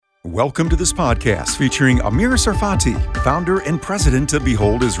Welcome to this podcast featuring Amir Tsarfati, founder and president of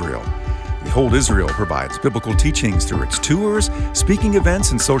Behold Israel. Behold Israel provides biblical teachings through its tours, speaking events,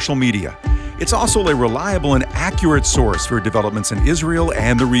 and social media. It's also a reliable and accurate source for developments in Israel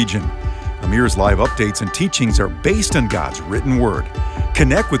and the region. Amir's live updates and teachings are based on God's written word.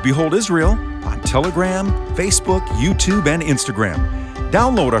 Connect with Behold Israel on Telegram, Facebook, YouTube, and Instagram.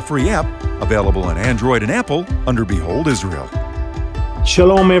 Download our free app, available on Android and Apple under Behold Israel.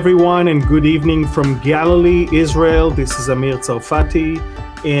 Shalom, everyone, and good evening from Galilee, Israel. This is Amir Tsarfati,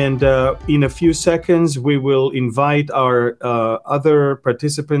 and in a few seconds, we will invite our other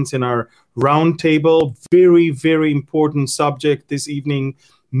participants in our roundtable. Very, very important subject this evening,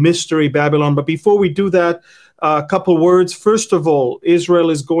 Mystery Babylon. But before we do that, a couple words. First of all,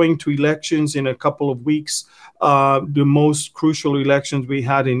 Israel is going to elections in a couple of weeks, the most crucial elections we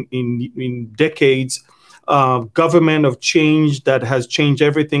had in decades. Government of change that has changed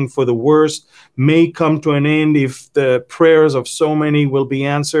everything for the worst may come to an end if the prayers of so many will be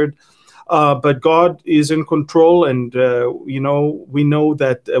answered. But God is in control, and we know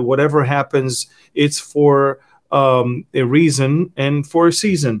that whatever happens, it's for a reason and for a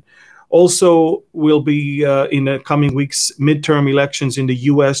season. Also, will be in the coming weeks midterm elections in the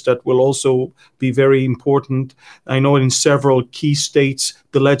U.S. that will also be very important. I know in several key states,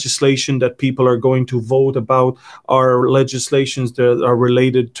 the legislation that people are going to vote about are legislations that are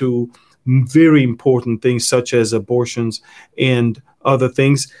related to very important things such as abortions and other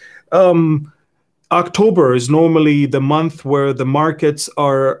things. October is normally the month where the markets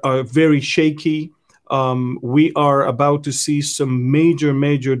are very shaky. We are about to see some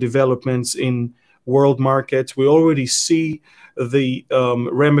major developments in world markets. We already see the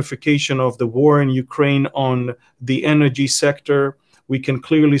ramification of the war in Ukraine on the energy sector. We can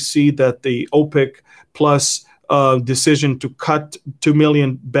clearly see that the OPEC plus decision to cut 2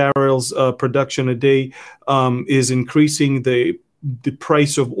 million barrels production a day is increasing the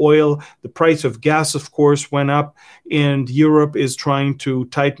price of oil. The price of gas, of course, went up, and Europe is trying to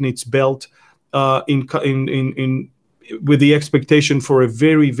tighten its belt with the expectation for a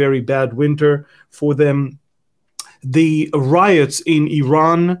very bad winter for them. The riots in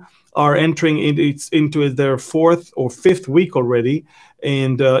Iran are entering into their fourth or fifth week already,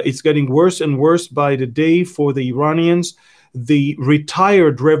 and it's getting worse and worse by the day for the Iranians. The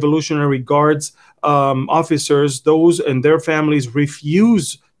retired Revolutionary Guards officers, those and their families,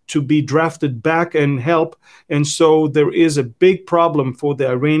 refuse to be drafted back and help, and so there is a big problem for the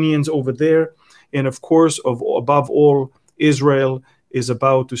Iranians over there. And of course, above all, Israel is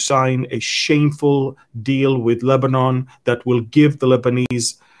about to sign a shameful deal with Lebanon that will give the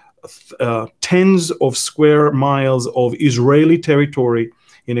Lebanese tens of square miles of Israeli territory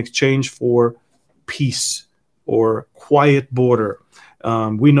in exchange for peace or quiet border.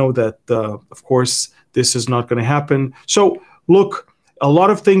 We know that, of course, this is not going to happen. So, look, a lot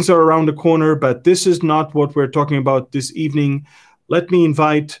of things are around the corner, but this is not what we're talking about this evening. Let me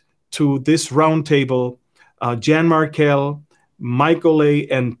invite to this roundtable Jan Markell, Michael Lay,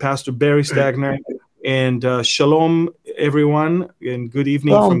 and Pastor Barry Stagner. And shalom, everyone, and good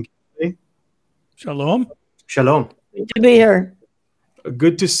evening from Galilee. Shalom. Shalom. Good to be here.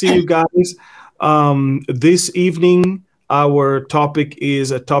 Good to see you guys. This evening, our topic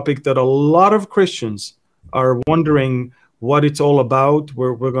is a topic that a lot of Christians are wondering what it's all about.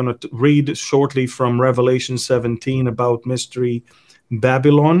 We're going to read shortly from Revelation 17 about Mystery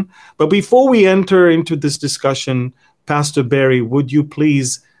Babylon. But before we enter into this discussion, Pastor Barry, would you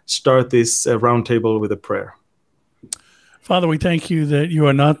please start this roundtable with a prayer? Father, we thank you that you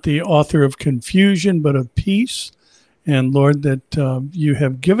are not the author of confusion, but of peace. And Lord, that you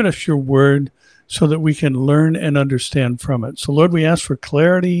have given us your word so that we can learn and understand from it. So Lord, we ask for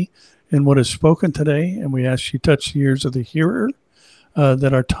clarity in what is spoken today, and we ask you touch the ears of the hearer,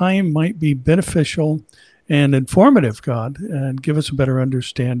 that our time might be beneficial and informative, God, and give us a better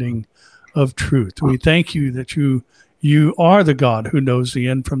understanding of truth. We thank you that you are the God who knows the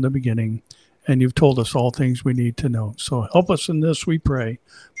end from the beginning, and you've told us all things we need to know. So help us in this, we pray.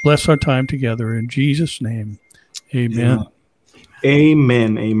 Bless our time together in Jesus' name. Amen.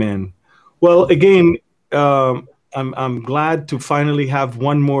 Amen. Well, again, I'm glad to finally have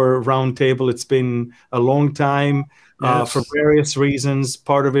one more roundtable. It's been a long time for various reasons.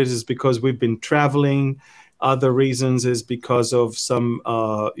 Part of it is because we've been traveling. Other reasons is because of some,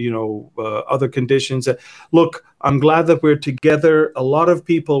 other conditions. Look, I'm glad that we're together. A lot of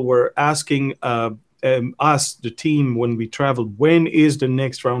people were asking us, the team, when we traveled, when is the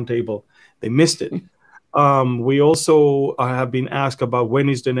next roundtable? They missed it. We also have been asked about when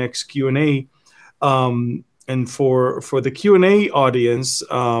is the next Q&A. And for the Q&A audience,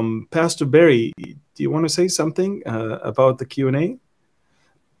 Pastor Barry, do you want to say something about the Q&A?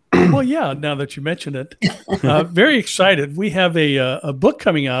 Well, yeah, now that you mention it, very excited. We have a book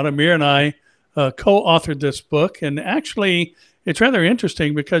coming out. Amir and I co-authored this book, and actually it's rather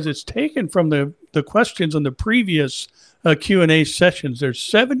interesting because it's taken from the questions on the previous Q&A sessions. There's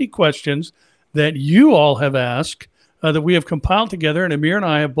 70 questions that you all have asked that we have compiled together, and Amir and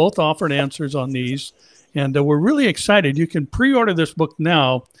I have both offered answers on these, and we're really excited. You can pre-order this book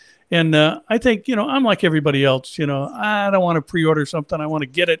now. And I think, I'm like everybody else, I don't want to pre-order something. I want to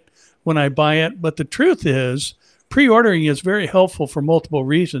get it when I buy it. But the truth is, pre-ordering is very helpful for multiple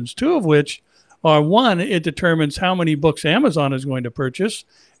reasons, two of which are, one, it determines how many books Amazon is going to purchase.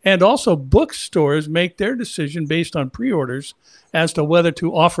 And also bookstores make their decision based on pre-orders as to whether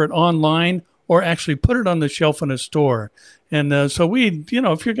to offer it online or actually put it on the shelf in a store. And so if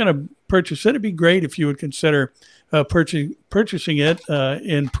you're going to purchase it, it'd be great if you would consider purchasing it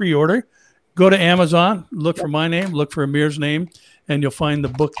in pre-order. Go to Amazon, look for my name, look for Amir's name, and you'll find the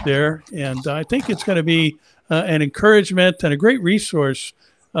book there. And I think it's going to be an encouragement and a great resource.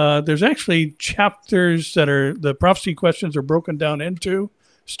 There's actually chapters that are, the prophecy questions are broken down into,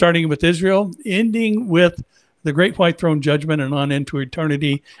 starting with Israel, ending with the great white throne judgment and on into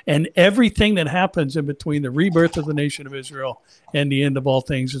eternity, and everything that happens in between the rebirth of the nation of Israel and the end of all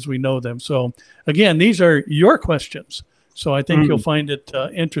things as we know them. So again, these are your questions. So I think you'll find it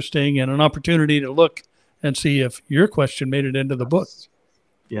interesting and an opportunity to look and see if your question made it into the book.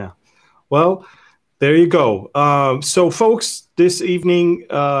 Yeah. Well, there you go. So folks, this evening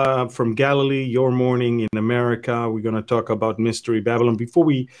from Galilee, Your Morning in America, we're going to talk about Mystery Babylon. Before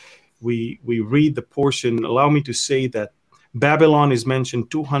we read the portion, allow me to say that Babylon is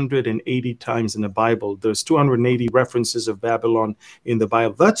mentioned 280 times in the Bible. There's 280 references of Babylon in the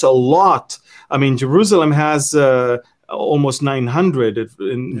Bible. That's a lot. I mean, Jerusalem has almost 900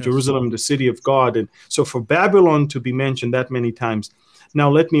 in yes. Jerusalem, the city of God. And so for Babylon to be mentioned that many times. Now,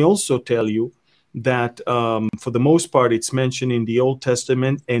 let me also tell you that for the most part, it's mentioned in the Old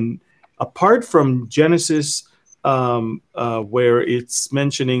Testament. And apart from Genesis, where it's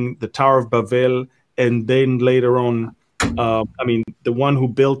mentioning the Tower of Babel, and then later on, the one who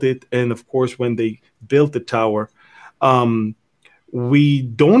built it, and of course, when they built the tower, we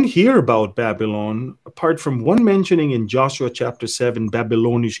don't hear about Babylon, apart from one mentioning in Joshua chapter 7,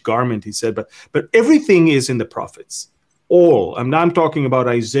 Babylonish garment, he said, but everything is in the prophets. All. I'm talking about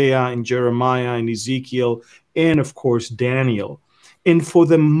Isaiah and Jeremiah and Ezekiel, and of course, Daniel. And for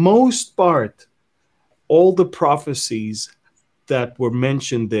the most part, all the prophecies that were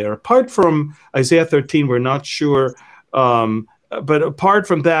mentioned there, apart from Isaiah 13, we're not sure, but apart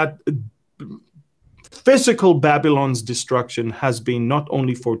from that, physical Babylon's destruction has been not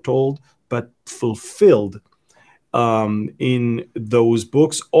only foretold, but fulfilled in those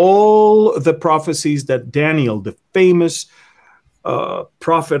books. All the prophecies that Daniel, the famous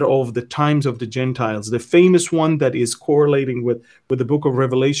prophet of the times of the Gentiles, the famous one that is correlating with the book of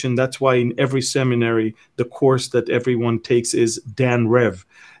Revelation. That's why in every seminary, the course that everyone takes is Dan Rev,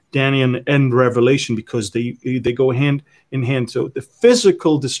 Daniel and Revelation, because they go hand in hand. So the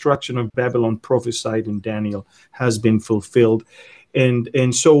physical destruction of Babylon prophesied in Daniel has been fulfilled.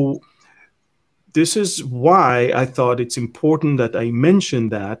 And so this is why I thought it's important that I mention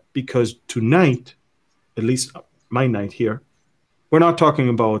that, because tonight, at least my night here, we're not talking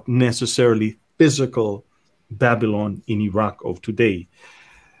about necessarily physical Babylon in Iraq of today.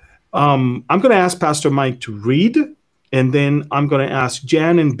 I'm going to ask Pastor Mike to read, and then I'm going to ask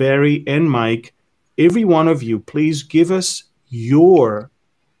Jan and Barry and Mike, every one of you, please give us your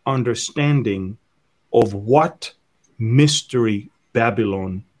understanding of what Mystery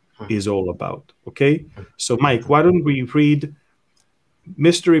Babylon is all about. Okay? So Mike, why don't we read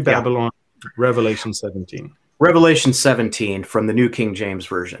Mystery Babylon, Revelation 17. Revelation 17 from the New King James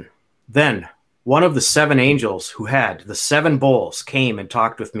Version. Then one of the seven angels who had the seven bowls came and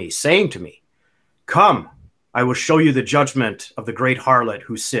talked with me, saying to me, "Come, I will show you the judgment of the great harlot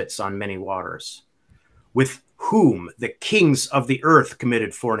who sits on many waters, with whom the kings of the earth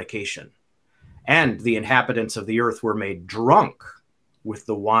committed fornication, and the inhabitants of the earth were made drunk with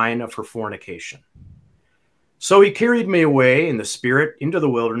the wine of her fornication." So he carried me away in the spirit into the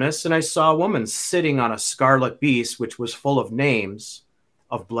wilderness, and I saw a woman sitting on a scarlet beast, which was full of names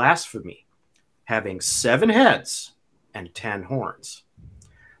of blasphemy, having 7 heads and 10 horns.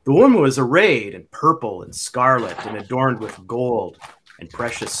 The woman was arrayed in purple and scarlet and adorned with gold and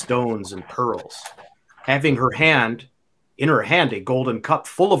precious stones and pearls, having in her hand a golden cup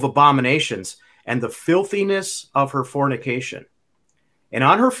full of abominations and the filthiness of her fornication. And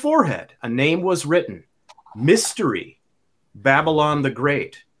on her forehead a name was written, Mystery, Babylon the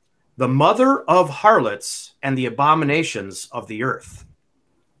Great, the mother of harlots and the abominations of the earth.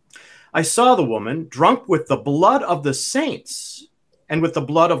 I saw the woman drunk with the blood of the saints and with the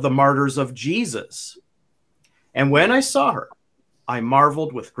blood of the martyrs of Jesus. And when I saw her, I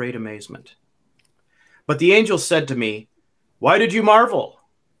marveled with great amazement. But the angel said to me, "Why did you marvel?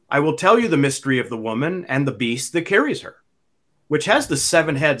 I will tell you the mystery of the woman and the beast that carries her, which has the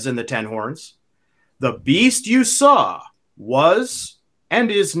 7 heads and the 10 horns. The beast you saw was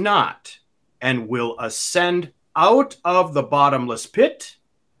and is not, and will ascend out of the bottomless pit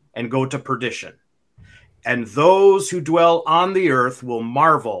and go to perdition. And those who dwell on the earth will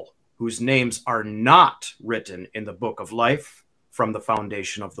marvel, whose names are not written in the book of life from the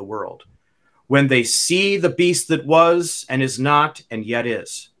foundation of the world, when they see the beast that was and is not and yet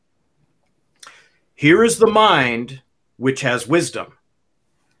is. Here is the mind which has wisdom.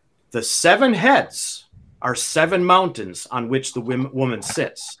 The 7 heads are 7 mountains on which the woman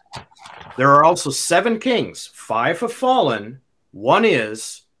sits. There are also 7 kings. 5 have fallen, 1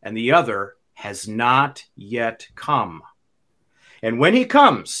 is, and the other has not yet come. And when he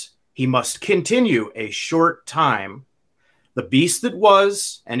comes, he must continue a short time. The beast that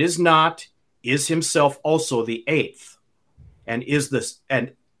was and is not is himself also the 8th, and is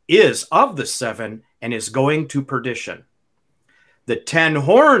of the 7, and is going to perdition. The 10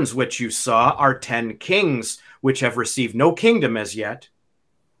 horns which you saw are 10 kings, which have received no kingdom as yet,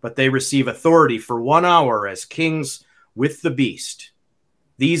 but they receive authority for 1 hour as kings with the beast.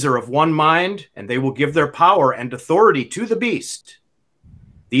 These are of one mind, and they will give their power and authority to the beast.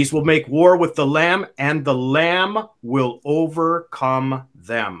 These will make war with the Lamb, and the Lamb will overcome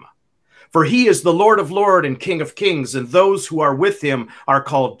them. For he is the Lord of lords and King of kings, and those who are with him are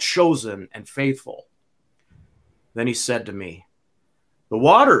called chosen and faithful." Then he said to me, "The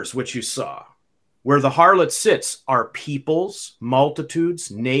waters which you saw, where the harlot sits, are peoples,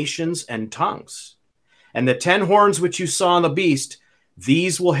 multitudes, nations, and tongues. And the 10 horns which you saw on the beast,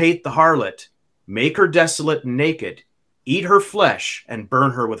 these will hate the harlot, make her desolate and naked, eat her flesh, and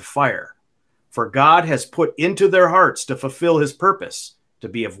burn her with fire. For God has put into their hearts to fulfill his purpose, to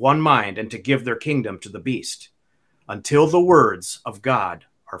be of one mind, and to give their kingdom to the beast, until the words of God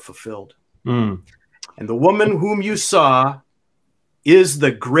are fulfilled. And the woman whom you saw is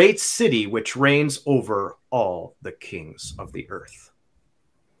the great city which reigns over all the kings of the earth."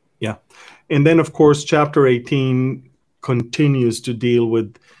 Yeah. And then, of course, chapter 18 continues to deal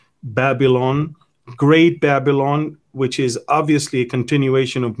with Babylon, Great Babylon, which is obviously a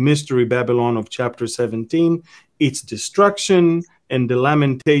continuation of Mystery Babylon of chapter 17, its destruction and the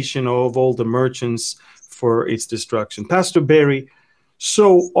lamentation of all the merchants for its destruction. Pastor Barry,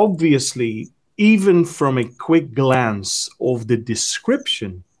 so obviously, even from a quick glance of the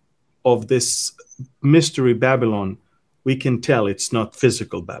description of this Mystery Babylon, we can tell it's not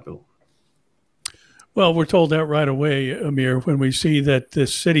physical Babylon. Well, we're told that right away, Amir, when we see that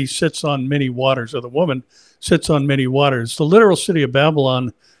this city sits on many waters, or the woman sits on many waters. The literal city of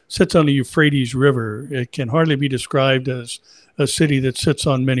Babylon sits on the Euphrates River. It can hardly be described as a city that sits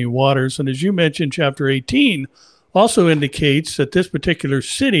on many waters. And as you mentioned, chapter 18 also indicates that this particular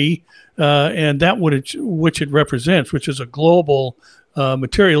city and that which it represents, which is a global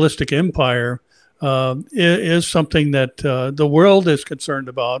materialistic empire, is something that the world is concerned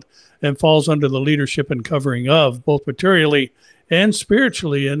about and falls under the leadership and covering of, both materially and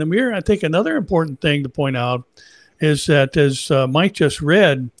spiritually. And Amir, I think another important thing to point out is that, as Mike just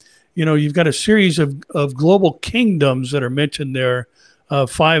read, you've got a series of global kingdoms that are mentioned there.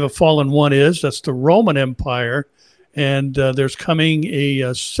 5 have fallen, 1 is. That's the Roman Empire. And there's coming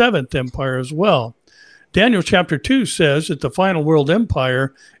a 7th empire as well. Daniel chapter 2 says that the final world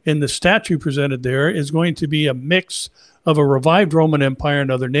empire in the statue presented there is going to be a mix of a revived Roman Empire and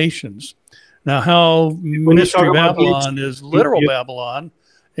other nations. Now, how Mystery Babylon is literal Babylon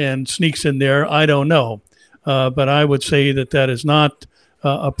and sneaks in there, I don't know. But I would say that is not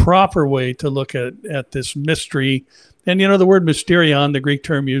a proper way to look at this mystery. And, the word mysterion, the Greek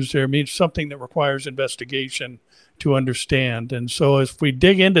term used there, means something that requires investigation to understand. And so if we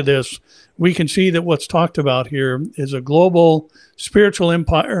dig into this, we can see that what's talked about here is a global spiritual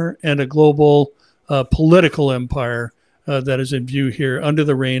empire and a global political empire that is in view here under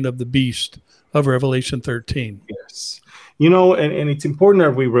the reign of the beast of Revelation 13. Yes. And it's important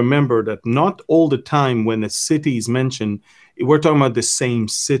that we remember that not all the time when a city is mentioned, we're talking about the same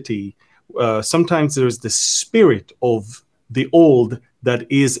city. Sometimes there's the spirit of the old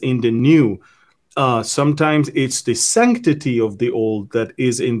that is in the new. Sometimes it's the sanctity of the old that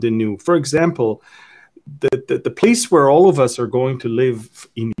is in the new. For example, the place where all of us are going to live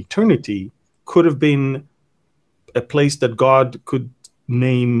in eternity could have been a place that God could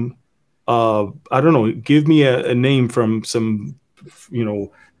name. I don't know. Give me a name from some,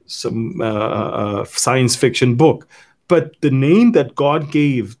 science fiction book. But the name that God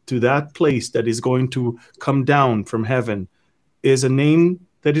gave to that place that is going to come down from heaven is a name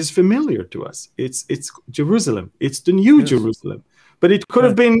that is familiar to us. It's Jerusalem. It's the New Jerusalem. But it could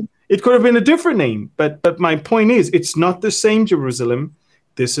have been a different name. But my point is, it's not the same Jerusalem.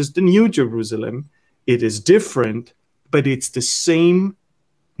 This is the New Jerusalem. It is different, but it's the same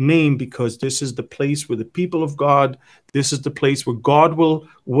name, because this is the place where the people of God, this is the place where God will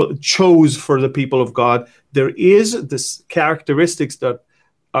chose for the people of God. There is this characteristics that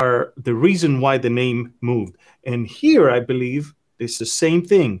are the reason why the name moved. And here, I believe, it's the same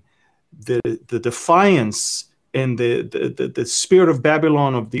thing. The defiance and the spirit of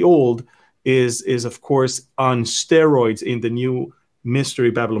Babylon of the old is of course on steroids in the new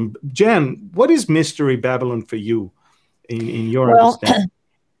Mystery Babylon. Jen, what is Mystery Babylon for you in your understanding?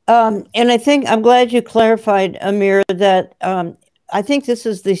 And I think I'm glad you clarified, Amir, that I think this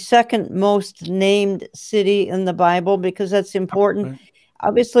is the second most named city in the Bible, because that's important. Right.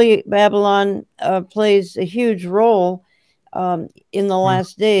 Obviously, Babylon plays a huge role in the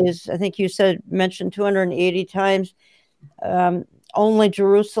last days. I think you mentioned 280 times. Only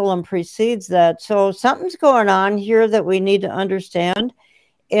Jerusalem precedes that. So something's going on here that we need to understand.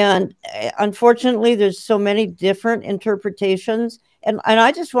 And unfortunately, there's so many different interpretations. And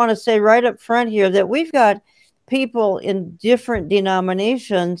I just want to say right up front here that we've got people in different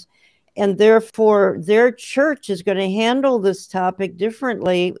denominations, and therefore their church is going to handle this topic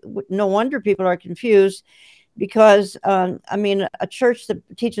differently. No wonder people are confused, because, a church that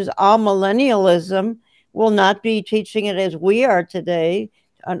teaches amillennialism will not be teaching it as we are today.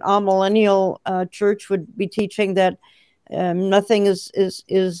 An amillennial church would be teaching that nothing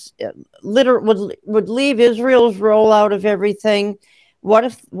would leave Israel's role out of everything. What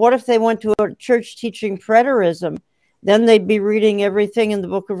if they went to a church teaching preterism? Then they'd be reading everything in the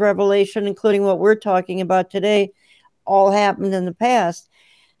book of Revelation, including what we're talking about today, all happened in the past.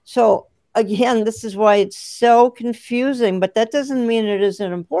 So again, this is why it's so confusing, but that doesn't mean it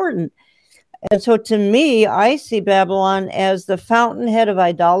isn't important. And so to me, I see Babylon as the fountainhead of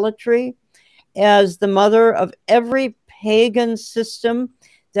idolatry, as the mother of every pagan system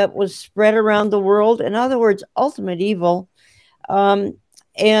that was spread around the world. In other words, ultimate evil.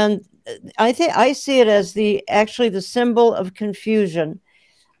 And I see it as actually the symbol of confusion.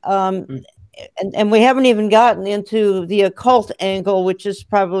 And we haven't even gotten into the occult angle, which is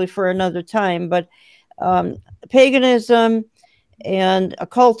probably for another time. But paganism and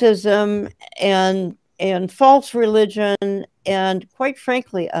occultism and false religion, and quite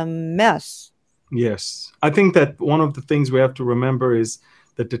frankly, a mess. Yes. I think that one of the things we have to remember is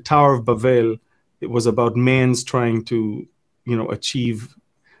that the Tower of Babel, it was about man's trying to, achieve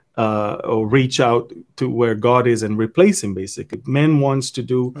or reach out to where God is and replace him, basically. Man wants to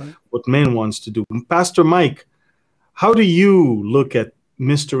do what man wants to do. Pastor Mike, how do you look at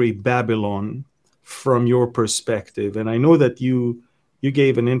Mystery Babylon from your perspective? And I know that you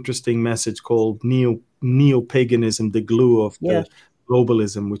gave an interesting message called Neo-Paganism, the glue of the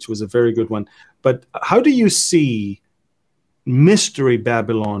globalism, which was a very good one. But how do you see Mystery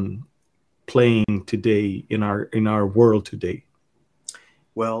Babylon playing today in our world today?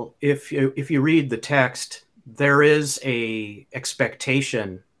 Well, if you read the text, there is a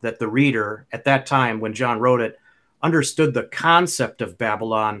expectation that the reader at that time, when John wrote it, understood the concept of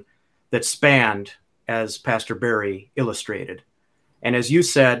Babylon that spanned, as Pastor Barry illustrated. And as you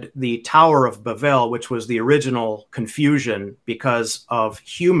said, the Tower of Babel, which was the original confusion because of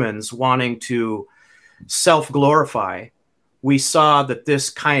humans wanting to self-glorify, we saw that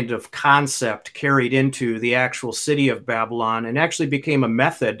this kind of concept carried into the actual city of Babylon and actually became a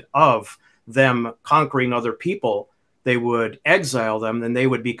method of them conquering other people. They would exile them, and they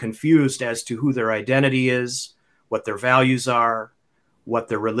would be confused as to who their identity is, what their values are, what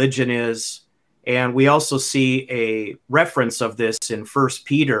their religion is. And we also see a reference of this in 1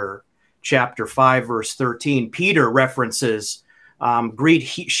 Peter chapter 5, verse 13. Peter references, greet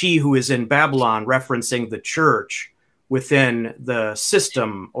she who is in Babylon, referencing the church within the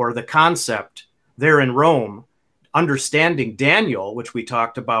system or the concept there in Rome, understanding Daniel, which we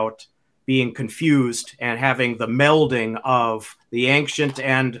talked about being confused and having the melding of the ancient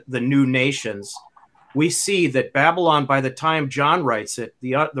and the new nations. We see that Babylon, by the time John writes it,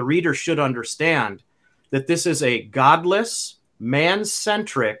 the reader should understand that this is a godless,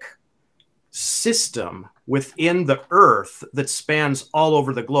 man-centric system within the earth that spans all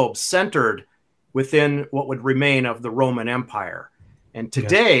over the globe, centered within what would remain of the Roman Empire. And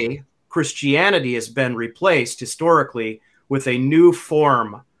today, Christianity has been replaced historically with a new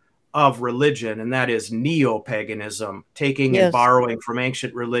form of religion, and that is neo-paganism, taking and borrowing from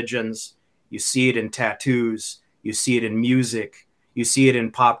ancient religions. You see it in tattoos, you see it in music, you see it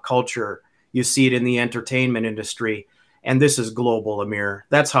in pop culture, you see it in the entertainment industry, and this is global, Amir.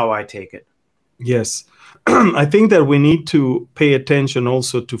 That's how I take it. Yes. I think that we need to pay attention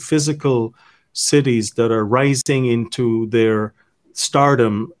also to physical cities that are rising into their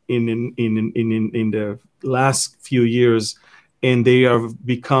stardom in the last few years, and they have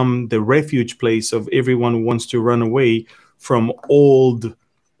become the refuge place of everyone who wants to run away from old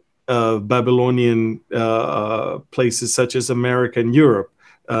Babylonian places such as America and Europe.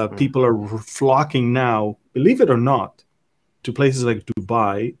 People are flocking now, believe it or not, to places like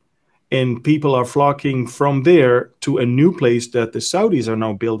Dubai, and people are flocking from there to a new place that the Saudis are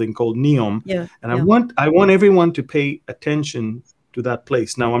now building called Neom. I want everyone to pay attention to that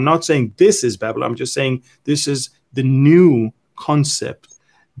place. Now, I'm not saying this is Babylon. I'm just saying this is the new concept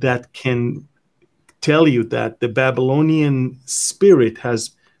that can tell you that the Babylonian spirit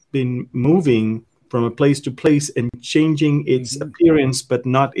has been moving from a place to place and changing its appearance, but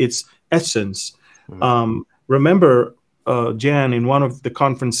not its essence. Remember, Jan, in one of the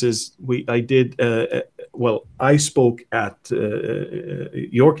conferences I spoke at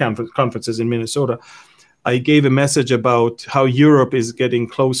your conferences in Minnesota. I gave a message about how Europe is getting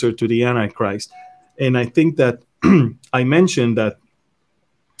closer to the Antichrist. And I think that I mentioned that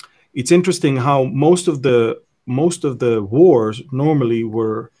it's interesting how most of the wars normally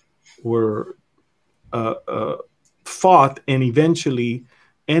were fought and eventually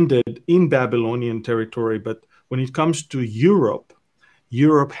ended in Babylonian territory. But when it comes to Europe,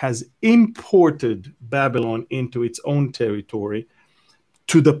 Europe has imported Babylon into its own territory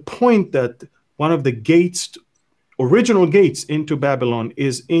to the point that one of the original gates into Babylon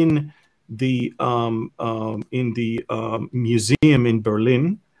is in the museum in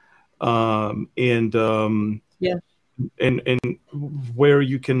Berlin, and where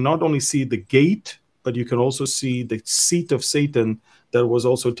you can not only see the gate, but you can also see the seat of Satan that was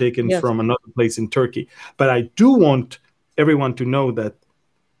also taken from another place in Turkey. But I do want everyone to know that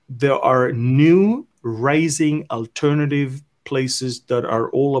there are new rising alternative places that are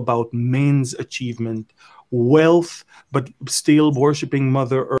all about men's achievement, wealth, but still worshiping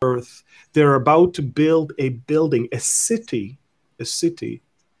Mother Earth. They're about to build a building, a city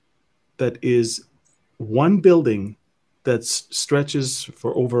that is one building that stretches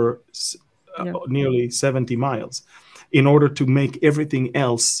for over nearly 70 miles in order to make everything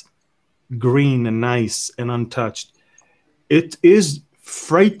else green and nice and untouched. It is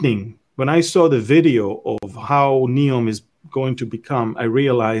frightening. When I saw the video of how Neom is going to become, I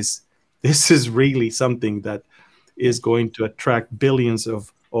realized this is really something that is going to attract billions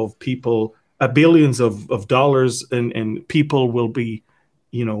of people, billions of dollars, and people will be,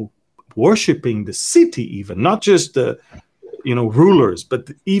 worshiping the city, even not just the rulers, but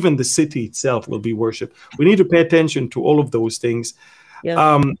even the city itself will be worshipped. We need to pay attention to all of those things.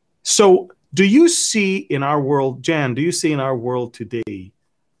 So do you see in our world, Jan, do you see in our world today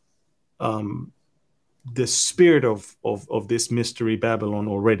the spirit of this mystery Babylon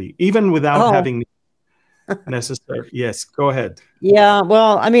already, even without having necessary? Yes, go ahead. Yeah,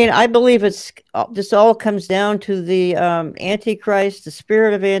 well, I mean, I believe this all comes down to the Antichrist, the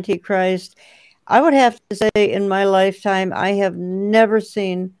spirit of Antichrist. I would have to say in my lifetime, I have never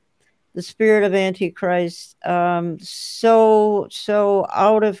seen the spirit of Antichrist so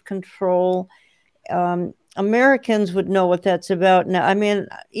out of control. Americans would know what that's about now. I mean,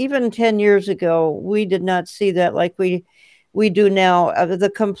 even 10 years ago, we did not see that like we do now. The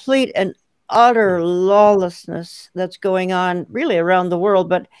complete and utter lawlessness that's going on really around the world.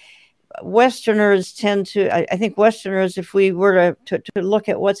 But Westerners tend to, I think Westerners, if we were to look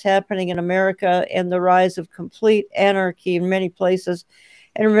at what's happening in America and the rise of complete anarchy in many places,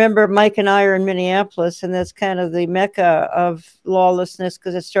 and remember, Mike and I are in Minneapolis, and that's kind of the mecca of lawlessness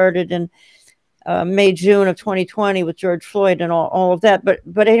because it started in May, June of 2020 with George Floyd and all of that.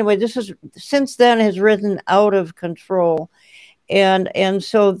 But anyway, this is since then has risen out of control. And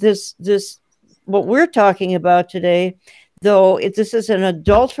so this what we're talking about today, though, this is an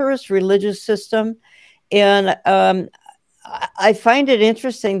adulterous religious system. And I find it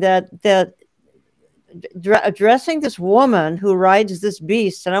interesting that addressing this woman who rides this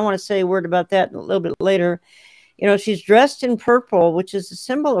beast, and I want to say a word about that a little bit later, she's dressed in purple, which is a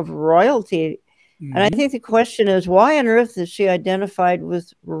symbol of royalty. Mm-hmm. And I think the question is, why on earth is she identified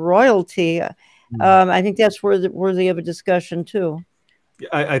with royalty? Mm-hmm. I think that's worthy of a discussion, too.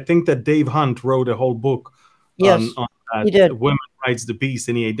 I think that Dave Hunt wrote a whole book on that. He did. Women rides the beast,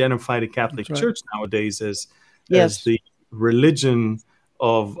 and he identified the Catholic Church nowadays as the religion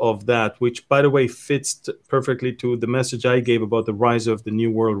of that, which, by the way, fits perfectly to the message I gave about the rise of the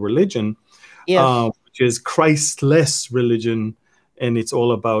New World religion, which is Christless religion, and it's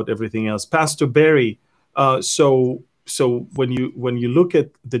all about everything else. Pastor Barry, so when you look at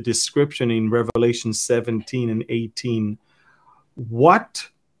the description in Revelation 17 and 18, what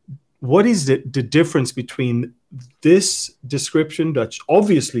is the difference between this description, that's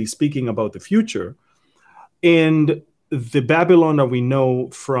obviously speaking about the future, and the Babylon that we know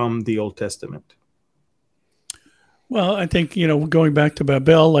from the Old Testament? Well, I think, going back to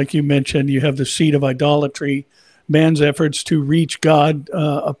Babel, like you mentioned, you have the seed of idolatry, man's efforts to reach God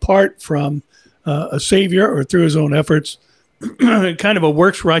apart from a savior or through his own efforts, kind of a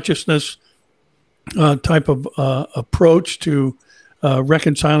works righteousness type of approach to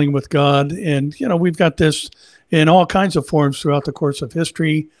reconciling with God. And, we've got this in all kinds of forms throughout the course of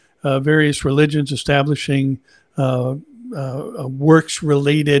history, various religions establishing a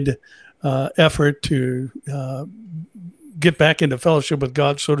works-related effort to get back into fellowship with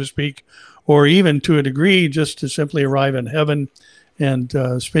God, so to speak, or even to a degree just to simply arrive in heaven and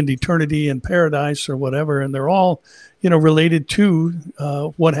spend eternity in paradise or whatever. And they're all, related to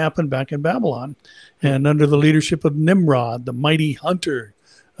what happened back in Babylon and under the leadership of Nimrod, the mighty hunter,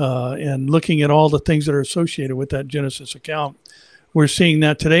 and looking at all the things that are associated with that Genesis account. We're seeing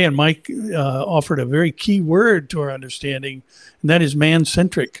that today, and Mike offered a very key word to our understanding, and that is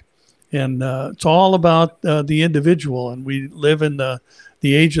man-centric. And it's all about the individual, and we live in the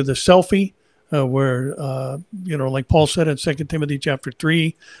age of the selfie, where, like Paul said in 2 Timothy chapter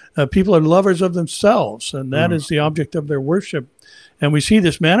 3, people are lovers of themselves, and that is the object of their worship. And we see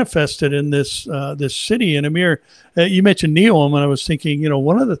this manifested in this city. And Amir, you mentioned Neom, and I was thinking,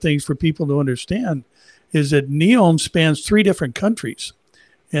 one of the things for people to understand is that Neom spans 3 different countries.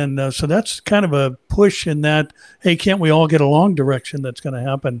 And so that's kind of a push in that, hey, can't we all get along direction that's going to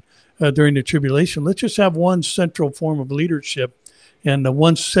happen during the tribulation? Let's just have one central form of leadership and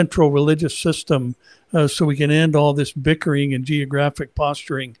one central religious system so we can end all this bickering and geographic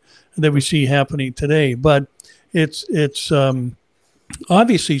posturing that we see happening today. But it's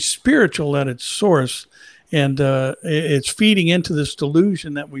obviously spiritual at its source, and it's feeding into this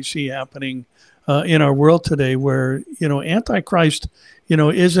delusion that we see happening in our world today, where Antichrist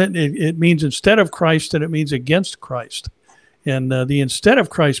isn't, it means instead of Christ, and it means against Christ. And the instead of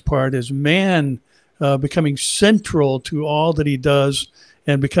Christ part is man becoming central to all that he does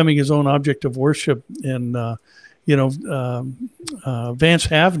and becoming his own object of worship. And Vance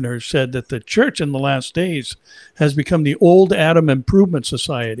Havner said that the church in the last days has become the old Adam Improvement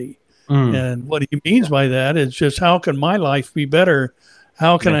Society. And what he means by that is just, how can my life be better?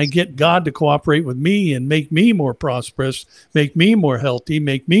 How can I get God to cooperate with me and make me more prosperous, make me more healthy,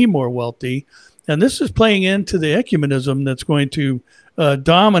 make me more wealthy? And this is playing into the ecumenism that's going to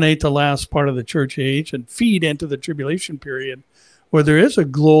dominate the last part of the church age and feed into the tribulation period, where there is a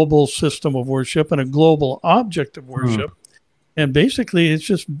global system of worship and a global object of worship. And basically,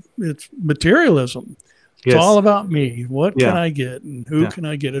 it's materialism. It's all about me. What can I get, and who can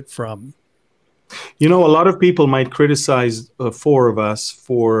I get it from? A lot of people might criticize 4 of us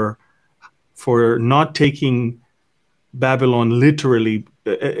for not taking Babylon literally.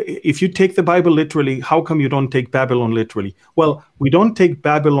 If you take the Bible literally, how come you don't take Babylon literally? Well, we don't take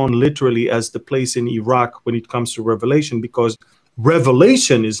Babylon literally as the place in Iraq when it comes to Revelation, because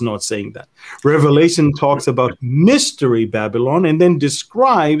Revelation is not saying that. Revelation talks about mystery Babylon and then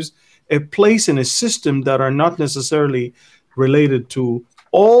describes a place and a system that are not necessarily related to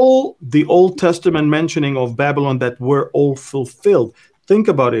all the Old Testament mentioning of Babylon that were all fulfilled. Think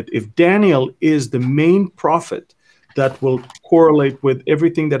about it. If Daniel is the main prophet that will correlate with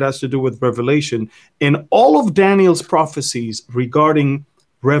everything that has to do with Revelation, and all of Daniel's prophecies regarding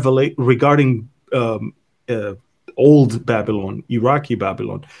old Babylon, Iraqi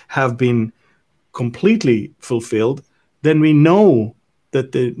Babylon, have been completely fulfilled, then we know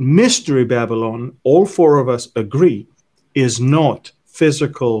that the mystery Babylon, all 4 of us agree, is not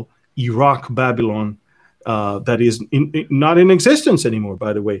physical Iraq Babylon that is not in existence anymore,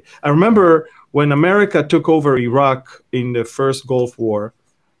 by the way. I remember when America took over Iraq in the first Gulf War,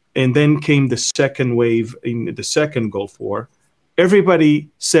 and then came the second wave in the second Gulf War, everybody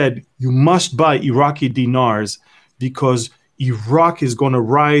said, you must buy Iraqi dinars because Iraq is going to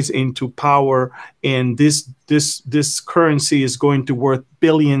rise into power, and this currency is going to worth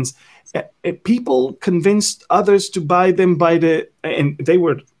billions. People convinced others to buy them and they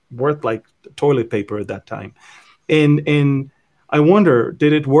were worth like toilet paper at that time. And I wonder,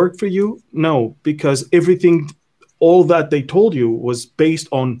 did it work for you? No, because everything all that they told you was based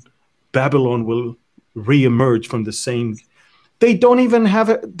on Babylon will reemerge from the same. They don't even have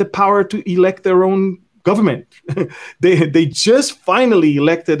the power to elect their own government. They just finally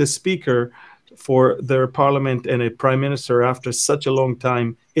elected a speaker for their parliament and a prime minister after such a long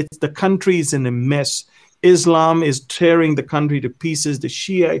time. The country is in a mess. Islam is tearing the country to pieces. The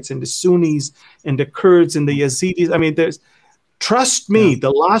Shiites and the Sunnis and the Kurds and the Yazidis. I mean, trust me, the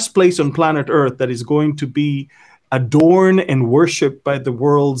last place on planet Earth that is going to be adorned and worshipped by the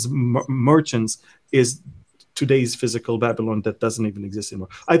world's merchants is today's physical Babylon that doesn't even exist anymore.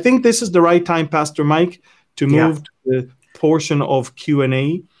 I think this is the right time, Pastor Mike, to move to the portion of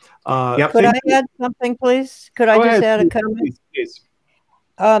Q&A. Could I add something, please? Could I just add a comment? Please.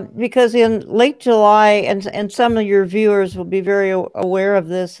 Because in late July, and some of your viewers will be very aware of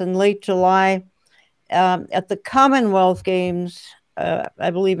this, in late July, at the Commonwealth Games,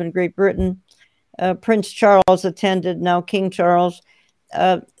 I believe in Great Britain, Prince Charles attended, now King Charles,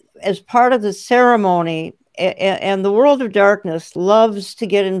 as part of the ceremony, and the World of Darkness loves to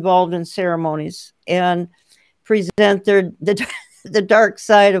get involved in ceremonies and present the dark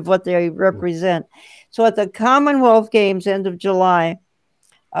side of what they represent. So at the Commonwealth Games, end of July,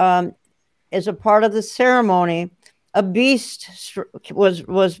 as a part of the ceremony, a beast was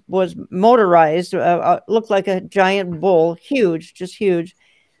motorized, looked like a giant bull, huge, just huge,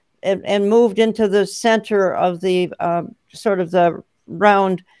 and moved into the center of the sort of the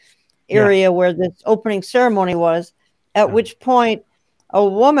round area where the opening ceremony was, at which point a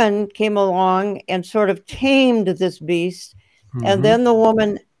woman came along and sort of tamed this beast. And then the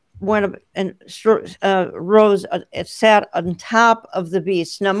woman went and rose, sat on top of the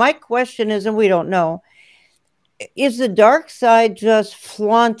beast. Now, my question is, and we don't know, is the dark side just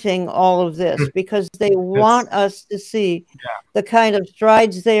flaunting all of this because they want us to see the kind of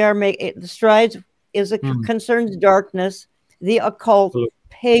strides they are making? The strides is concerns darkness, the occult,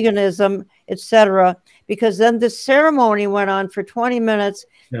 paganism, etc. Because then the ceremony went on for 20 minutes,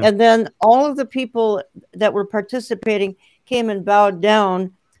 and then all of the people that were participating came and bowed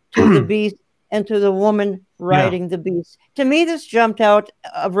down to the beast and to the woman riding the beast. To me, this jumped out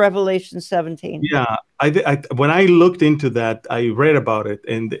of Revelation 17. Yeah, when I looked into that, I read about it,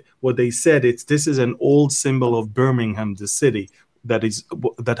 and what they said, this is an old symbol of Birmingham, the city that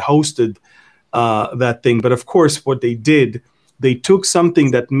hosted that thing. But of course, what they did, they took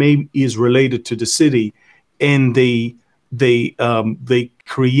something that is related to the city, and they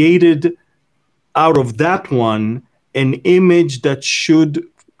created out of that one an image that should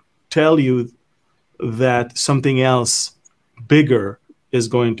tell you that something else bigger is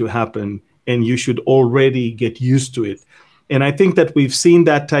going to happen, and you should already get used to it. And I think that we've seen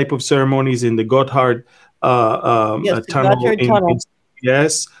that type of ceremonies in the Gotthard tunnel.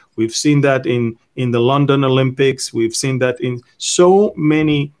 Yes, we've seen that in the London Olympics. We've seen that in so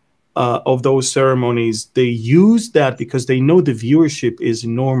many of those ceremonies. They use that because they know the viewership is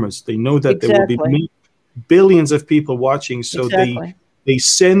enormous. They know that there will be billions of people watching, so they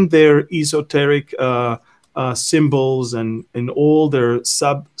send their esoteric symbols and all their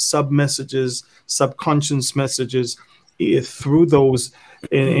sub messages, subconscious messages through those,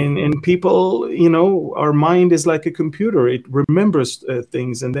 and people, our mind is like a computer. It remembers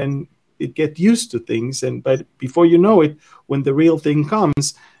things, and then it gets used to things, but before you know it, when the real thing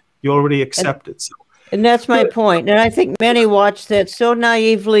comes, you already accept it. So. And that's my point. And I think many watched that so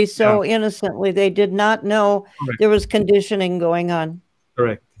naively, so innocently. They did not know there was conditioning going on.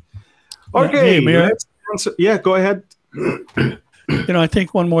 Correct. Okay. Go ahead. I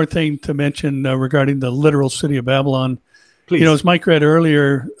think one more thing to mention regarding the literal city of Babylon. Please. As Mike read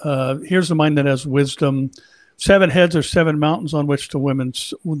earlier, here's the mind that has wisdom. 7 heads are 7 mountains on which the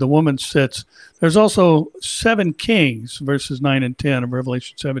woman sits. There's also 7 kings, verses 9 and 10 of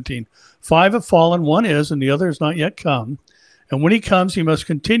Revelation 17. 5 have fallen, 1 is, and the other has not yet come. And when he comes, he must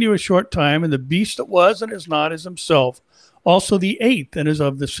continue a short time, and the beast that was and is not is himself. Also the 8th, and is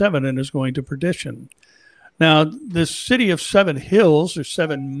of the 7, and is going to perdition. Now, this city of 7 hills, or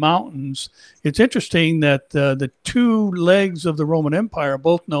 7 mountains, it's interesting that the 2 legs of the Roman Empire are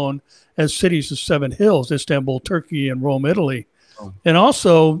both known as cities of 7 hills, Istanbul, Turkey, and Rome, Italy. And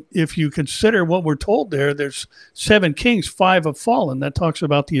also, if you consider what we're told there's 7 kings, 5 have fallen. That talks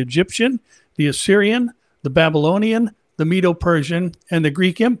about the Egyptian, the Assyrian, the Babylonian, the Medo-Persian, and the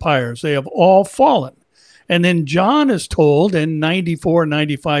Greek empires. They have all fallen. And then John is told in 94,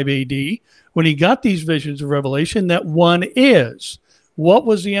 95 AD, when he got these visions of Revelation, that one is. What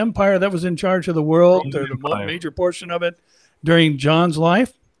was the empire that was in charge of the world, or the major portion of it during John's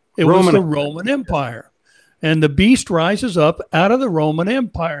life? It was the Roman Empire. And the beast rises up out of the Roman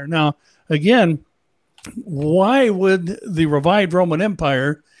Empire. Now, again, why would the revived Roman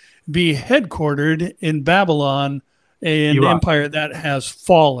Empire be headquartered in Babylon, an Iran. empire that has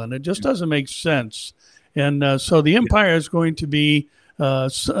fallen? It just doesn't make sense. And so the empire is going to be,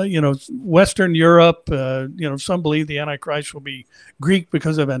 Western Europe. Some believe the Antichrist will be Greek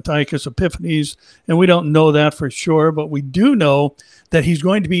because of Antiochus Epiphanes, and we don't know that for sure, but we do know that he's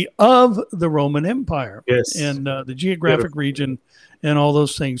going to be of the Roman Empire, yes, and the geographic region and all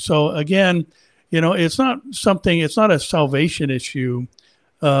those things. So again, it's not a salvation issue,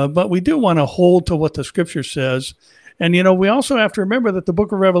 but we do want to hold to what the scripture says. And, we also have to remember that the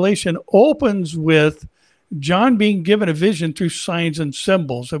book of Revelation opens with John being given a vision through signs and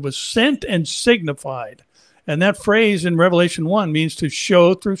symbols. It was sent and signified. And that phrase in Revelation 1 means to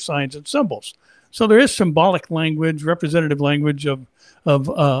show through signs and symbols. So there is symbolic language, representative language of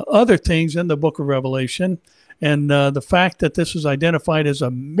other things in the book of Revelation. And the fact that this is identified as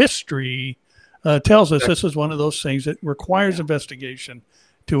a mystery tells us this is one of those things that requires investigation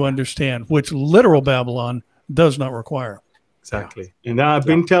to understand, which literal Babylon does not require. Exactly. And I've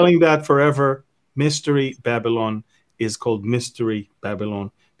been telling that forever. Mystery Babylon is called Mystery Babylon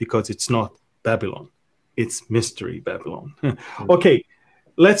because it's not Babylon. It's Mystery Babylon. Okay,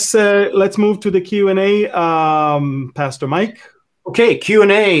 let's move to the Q&A. Pastor Mike. Okay,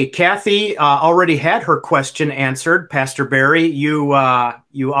 Q&A. Kathy already had her question answered. Pastor Barry, you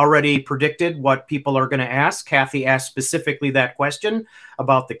already predicted what people are going to ask. Kathy asked specifically that question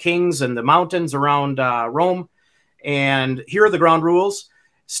about the kings and the mountains around Rome. And here are the ground rules.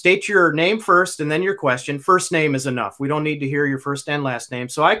 State your name first and then your question. First name is enough. We don't need to hear your first and last name,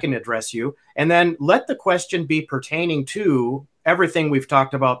 so I can address you. And then let the question be pertaining to everything we've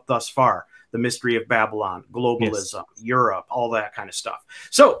talked about thus far. The mystery of Babylon, globalism, Europe, all that kind of stuff.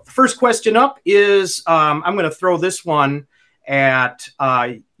 So the first question up is, I'm going to throw this one at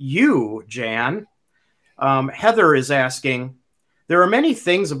you, Jan. Heather is asking, there are many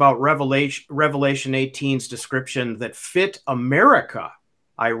things about Revelation 18's description that fit America.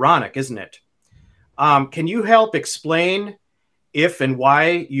 Ironic, isn't it? Can you help explain if and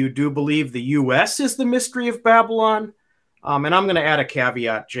why you do believe the U.S. is the mystery of Babylon? And I'm going to add a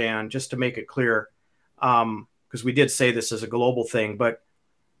caveat, Jan, just to make it clear, because we did say this is a global thing, but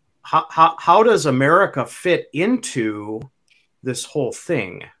how does America fit into this whole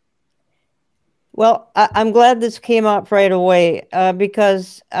thing? Well, I'm glad this came up right away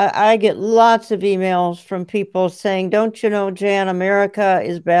because I get lots of emails from people saying, don't you know, Jan, America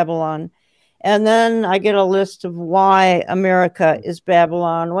is Babylon. And then I get a list of why America is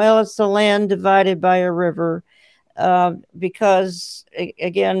Babylon. Well, it's the land divided by a river. Because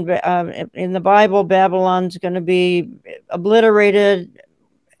again, in the Bible, Babylon's going to be obliterated,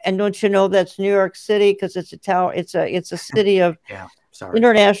 and don't you know that's New York City because it's a town. It's a city of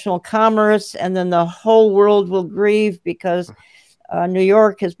international commerce, and then the whole world will grieve because New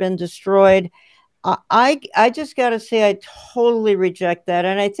York has been destroyed. I just got to say I totally reject that,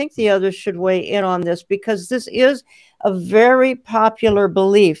 and I think the others should weigh in on this because this is a very popular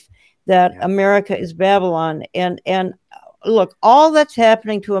belief that America is Babylon. And look, all that's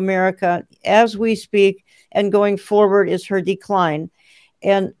happening to America as we speak and going forward is her decline.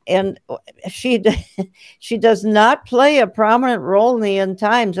 And she does not play a prominent role in the end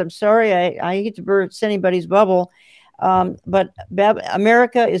times. I'm sorry, I hate to burst anybody's bubble, but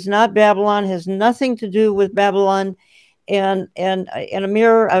America is not Babylon, has nothing to do with Babylon. And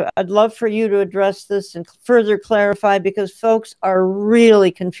Amir, I'd love for you to address this and further clarify because folks are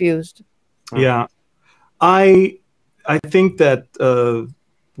really confused. Yeah, I think that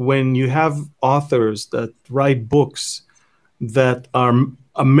when you have authors that write books that are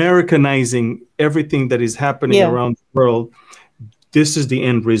Americanizing everything that is happening around the world, this is the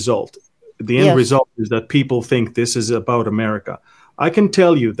end result. The end result is that people think this is about America. I can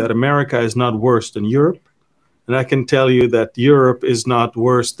tell you that America is not worse than Europe. And I can tell you that Europe is not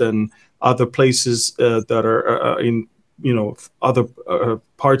worse than other places that are in, other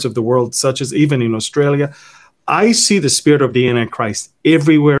parts of the world, such as even in Australia. I see the spirit of the Antichrist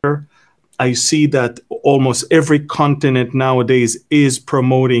everywhere. I see that almost every continent nowadays is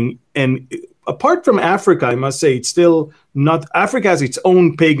promoting, and apart from Africa, I must say, it's still not, Africa has its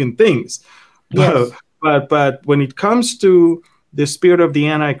own pagan things. Yes. But when it comes to the spirit of the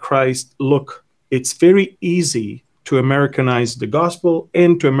Antichrist, look, it's very easy to Americanize the gospel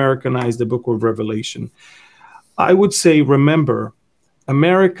and to Americanize the book of Revelation. I would say, remember,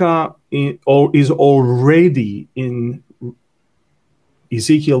 America is already in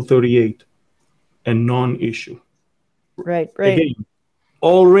Ezekiel 38 a non-issue. Right. Again,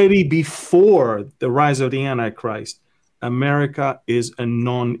 already before the rise of the Antichrist, America is a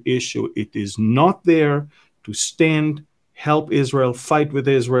non-issue. It is not there to stand, help Israel, fight with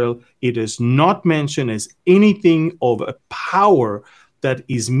Israel. It is not mentioned as anything of a power that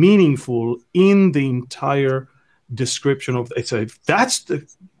is meaningful in the entire description of it. So if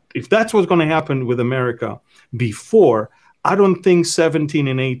that's what's going to happen with America before, I don't think 17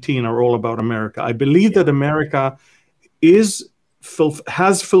 and 18 are all about America. I believe that America has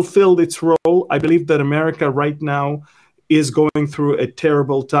fulfilled its role. I believe that America right now is going through a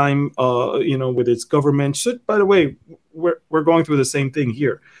terrible time, with its government. So, by the way, we're going through the same thing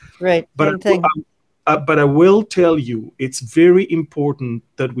here. Right. But I will tell you, it's very important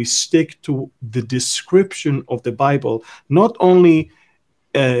that we stick to the description of the Bible, not only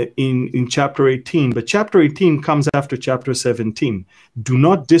in chapter 18, but chapter 18 comes after chapter 17. Do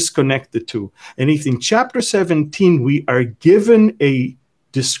not disconnect the two. And if in chapter 17 we are given a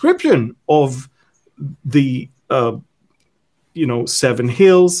description of the 7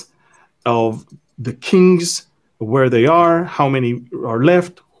 hills, of the kings, where they are, how many are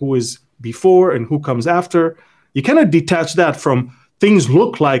left, who is before and who comes after, you cannot detach that from things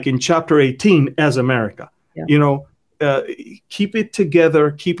look like in chapter 18 as America. Yeah. Keep it together,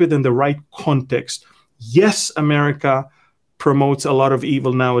 keep it in the right context. Yes, America promotes a lot of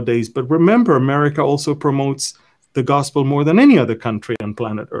evil nowadays, but remember, America also promotes the gospel more than any other country on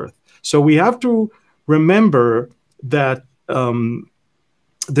planet Earth. So we have to remember that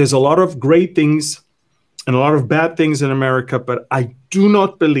there's a lot of great things and a lot of bad things in America, but I do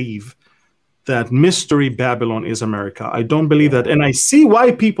not believe that Mystery Babylon is America. I don't believe that. And I see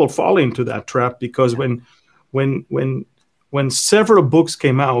why people fall into that trap, because when several books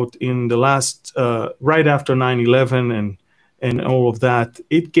came out in the last, right after 9/11 and all of that,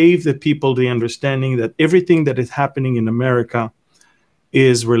 it gave the people the understanding that everything that is happening in America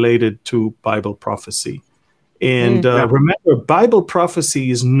is related to Bible prophecy. And remember, Bible prophecy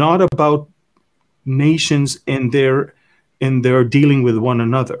is not about nations and their dealing with one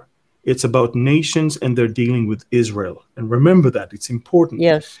another. It's about nations and they're dealing with Israel. And remember that. It's important.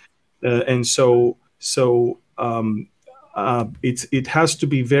 Yes. And so it has to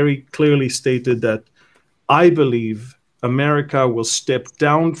be very clearly stated that I believe America will step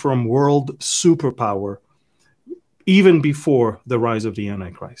down from world superpower even before the rise of the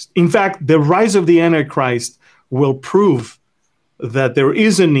Antichrist. In fact, the rise of the Antichrist will prove that there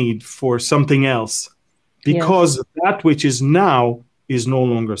is a need for something else, because that which is now is no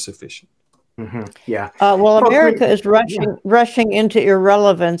longer sufficient. Mm-hmm. Yeah. Well, America is rushing into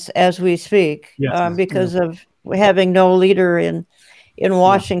irrelevance as we speak, because of having no leader in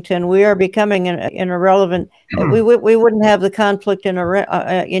Washington. We are becoming an irrelevant. We wouldn't have the conflict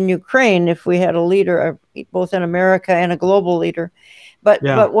in Ukraine if we had a leader, both in America and a global leader.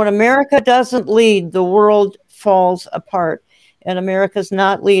 But when America doesn't lead, the world falls apart, and America's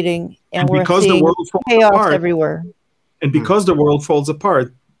not leading, and we're seeing chaos everywhere. And because the world falls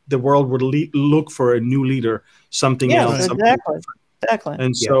apart, the world would look for a new leader, something else. Exactly.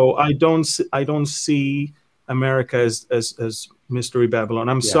 And so I don't see America as Mystery Babylon.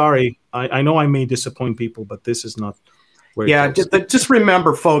 I'm sorry. I know I may disappoint people, but this is not where it goes. Just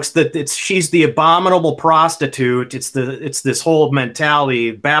remember, folks, that she's the abominable prostitute. It's this whole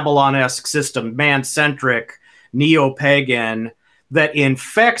mentality, Babylon-esque system, man-centric, neo-pagan, that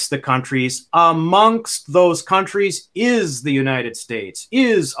infects the countries. Amongst those countries is the United States,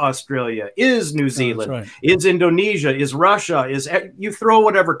 is Australia, is New Zealand, is Indonesia, is Russia, you throw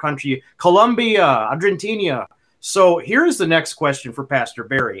whatever country, Colombia, Argentina. So here's the next question for Pastor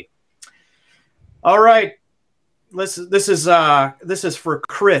Barry. All right, this is for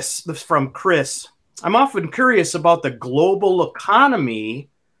Chris. This is from Chris. I'm often curious about the global economy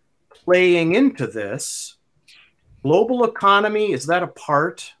playing into this. Global economy, is that a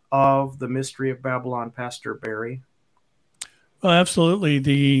part of the Mystery of Babylon, Pastor Barry? Well, absolutely.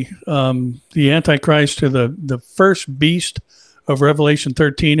 The Antichrist, or the first beast of Revelation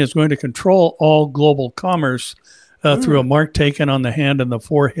 13, is going to control all global commerce through a mark taken on the hand and the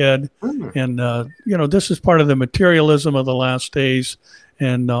forehead. And, this is part of the materialism of the last days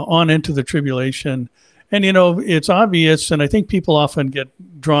and on into the tribulation. And, it's obvious, and I think people often get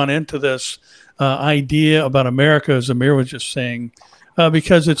drawn into this idea about America, as Amir was just saying,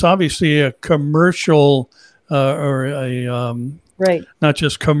 because it's obviously a commercial or a not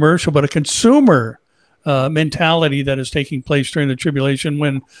just commercial, but a consumer mentality that is taking place during the tribulation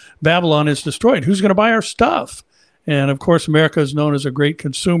when Babylon is destroyed. Who's going to buy our stuff? And of course, America is known as a great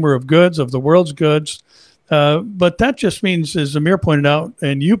consumer of goods, of the world's goods. But that just means, as Amir pointed out,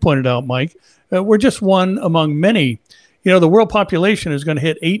 and you pointed out, Mike, we're just one among many. the world population is going to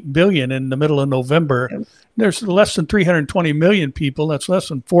hit 8 billion in the middle of November. There's less than 320 million people. That's less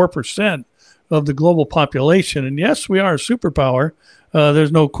than 4% of the global population. And yes, we are a superpower.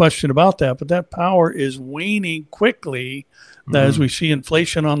 There's no question about that. But that power is waning quickly as we see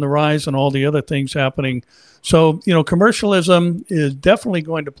inflation on the rise and all the other things happening. So, commercialism is definitely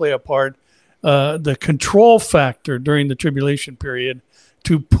going to play a part. The control factor during the tribulation period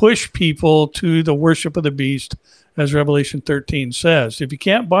to push people to the worship of the beast, as Revelation 13 says. If you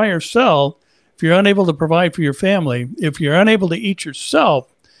can't buy or sell, if you're unable to provide for your family, if you're unable to eat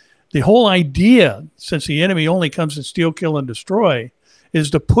yourself, the whole idea, since the enemy only comes to steal, kill, and destroy,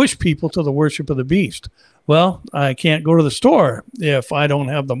 is to push people to the worship of the beast. Well, I can't go to the store if I don't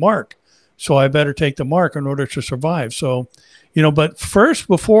have the mark, so I better take the mark in order to survive. So, but first,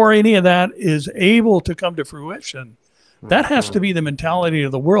 before any of that is able to come to fruition, that has to be the mentality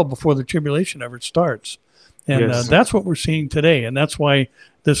of the world before the tribulation ever starts. And that's what we're seeing today. And that's why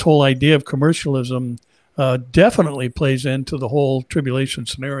this whole idea of commercialism definitely plays into the whole tribulation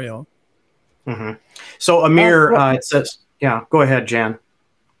scenario. So, Amir, it says, go ahead, Jan.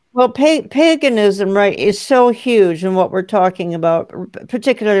 Well, paganism, right, is so huge in what we're talking about,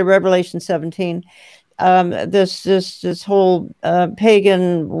 particularly Revelation 17. This whole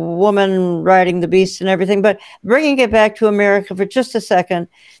pagan woman riding the beast and everything. But bringing it back to America for just a second,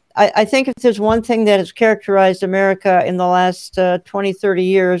 I think if there's one thing that has characterized America in the last 20, 30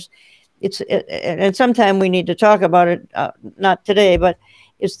 years, and sometime we need to talk about it, not today, but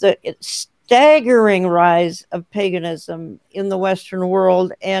it's the staggering rise of paganism in the Western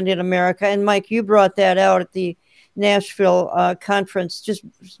world and in America. And Mike, you brought that out at the Nashville conference just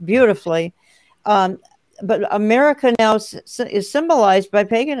beautifully. But America now is symbolized by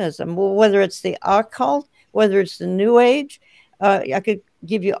paganism, whether it's the occult, whether it's the New Age. I could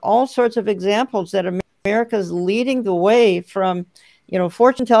give you all sorts of examples that America is leading the way from,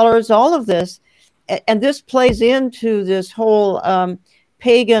 fortune tellers, all of this. And this plays into this whole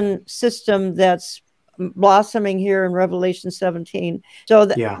pagan system that's blossoming here in Revelation 17. So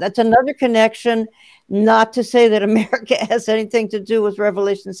that's another connection. Not to say that America has anything to do with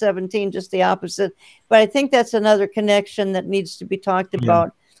Revelation 17, just the opposite. But I think that's another connection that needs to be talked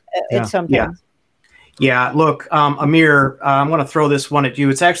about at some time. Yeah, look, Amir, I'm going to throw this one at you.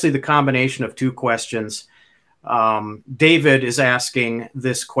 It's actually the combination of two questions. David is asking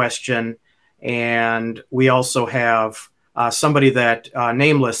this question, and we also have somebody that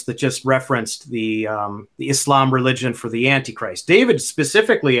nameless that just referenced the Islam religion for the Antichrist. David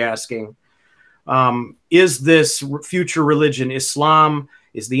specifically asking, is this future religion Islam?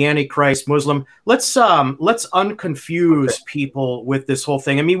 Is the Antichrist Muslim? Let's unconfuse people with this whole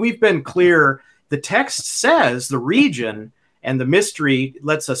thing. I mean, we've been clear. The text says the region, and the mystery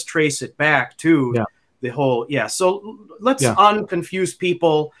lets us trace it back to the whole. So let's unconfuse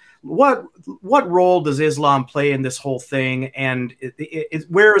people. What role does Islam play in this whole thing? And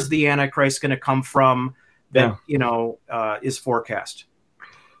where is the Antichrist going to come from that is forecast?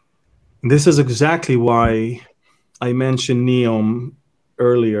 This is exactly why I mentioned Neom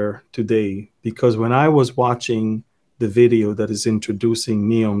earlier today, because when I was watching the video that is introducing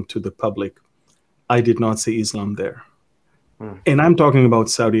Neom to the public, I did not see Islam there. And I'm talking about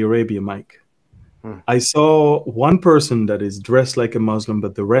Saudi Arabia, Mike. I saw one person that is dressed like a Muslim,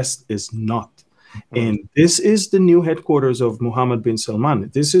 but the rest is not. And this is the new headquarters of Mohammed bin Salman.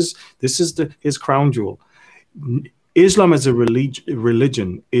 This is his crown jewel. Islam as a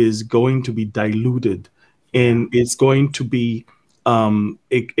religion is going to be diluted, and it's going to be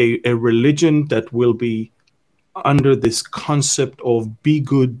a religion that will be under this concept of be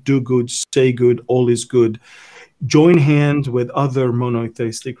good, do good, say good, all is good. Join hands with other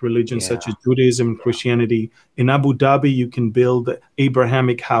monotheistic religions such as Judaism and Christianity. In Abu Dhabi, you can build an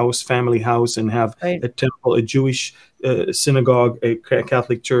Abrahamic house, family house, and have a temple, a Jewish synagogue, a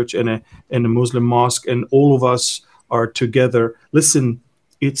Catholic church, and a Muslim mosque, and all of us are together. Listen,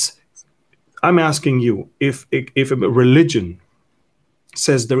 I'm asking you, if a religion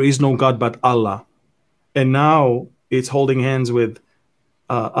says there is no God but Allah, and now it's holding hands with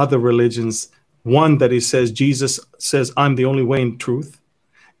other religions, one that it says Jesus says I'm the only way and truth,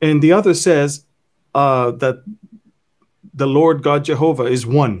 and the other says that the Lord God Jehovah is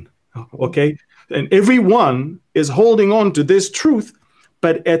one, okay? And everyone is holding on to this truth,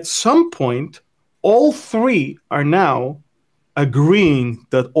 but at some point, all three are now agreeing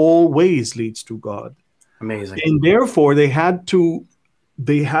that all ways leads to God. Amazing. And therefore, they had to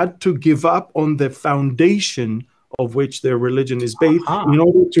give up on the foundation of which their religion is based in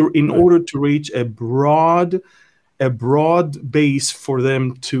order to reach a broad base for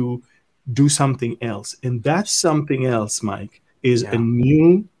them to do something else. And that something else, Mike, is a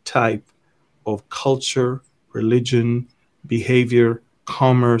new type of culture, religion, behavior,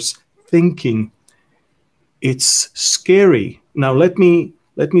 commerce, thinking. It's scary. Now, let me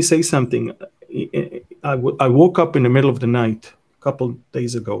say something. I woke up in the middle of the night a couple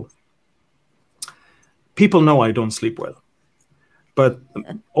days ago. People know I don't sleep well, but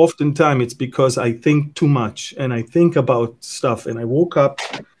oftentimes it's because I think too much and I think about stuff. And I woke up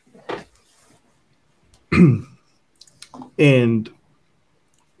and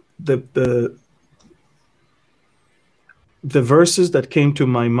the verses that came to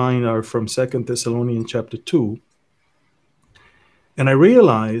my mind are from 2 Thessalonians chapter 2. And I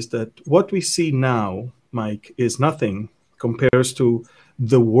realized that what we see now, Mike, is nothing compares to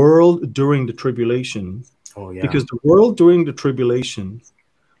the world during the tribulation. Oh, yeah. Because the world during the tribulation,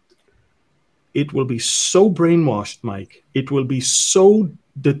 it will be so brainwashed, Mike. It will be so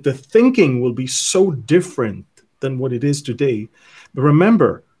that the thinking will be so different than what it is today. But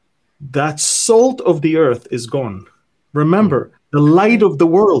remember, that salt of the earth is gone. Remember, the light of the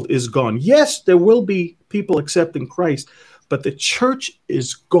world is gone. Yes, there will be people accepting Christ, but the church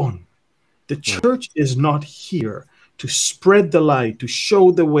is gone. The church is not here to spread the light, to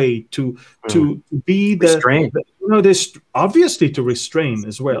show the way, to be restrain. There's obviously to restrain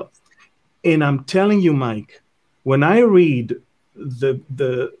as well. And I'm telling you, Mike, when I read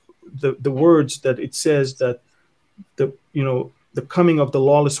the words that it says that the coming of the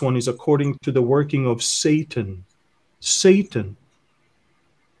lawless one is according to the working of Satan,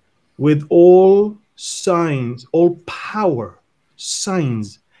 with all signs, all power,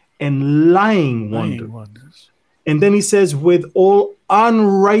 signs, and lying wonders. And then he says, with all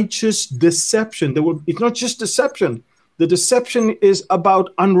unrighteous deception. It's not just deception. The deception is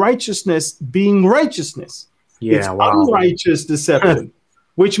about unrighteousness being righteousness. Yeah, it's unrighteous deception,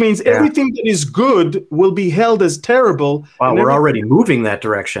 which means everything that is good will be held as terrible. Wow, we're already moving that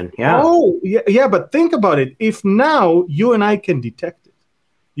direction. Yeah. Oh, yeah, but think about it. If now you and I can detect it,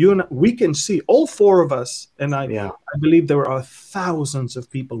 we can see, all four of us, and I believe there are thousands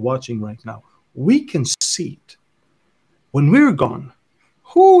of people watching right now. We can see it. When we're gone,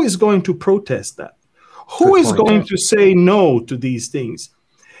 who is going to protest that? Who is going to say no to these things?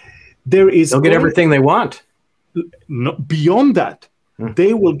 They'll get everything they want. No, beyond that,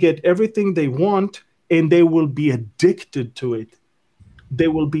 they will get everything they want, and they will be addicted to it. They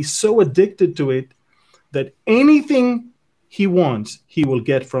will be so addicted to it that anything he wants, he will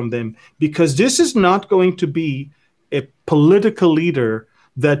get from them, because this is not going to be a political leader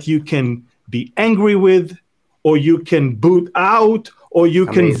that you can be angry with, or you can boot out, or you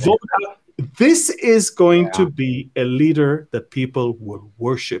can vote out. This is going to be a leader that people will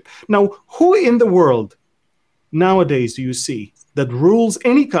worship. Now, who in the world nowadays do you see that rules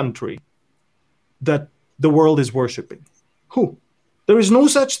any country that the world is worshiping? Who? There is no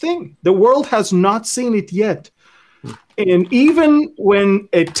such thing. The world has not seen it yet. And even when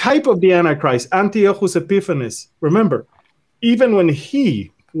a type of the Antichrist, Antiochus Epiphanes, remember, even when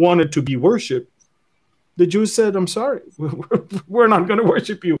he wanted to be worshipped, the Jews said, I'm sorry, we're not going to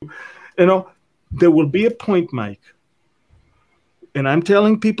worship you. There will be a point, Mike, and I'm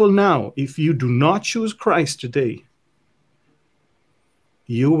telling people now, if you do not choose Christ today,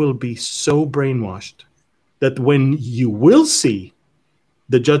 you will be so brainwashed that when you will see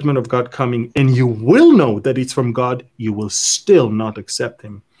the judgment of God coming, and you will know that it's from God, you will still not accept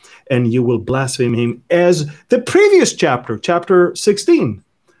him, and you will blaspheme him, as the previous chapter 16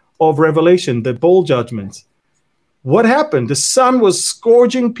 of Revelation, the bowl judgments. What happened? The sun was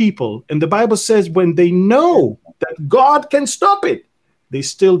scourging people, and the Bible says when they know that God can stop it, they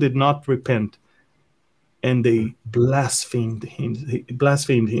still did not repent, and they blasphemed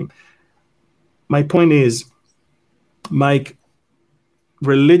him. My point is, Mike,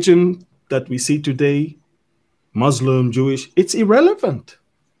 religion that we see today, Muslim, Jewish, it's irrelevant.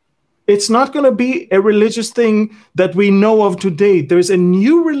 It's not going to be a religious thing that we know of today. There's a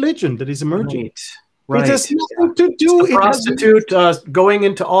new religion that is emerging. Right. It has nothing to do. It's a prostitute going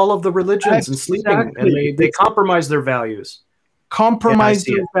into all of the religions and sleeping, and they compromise their values. Compromise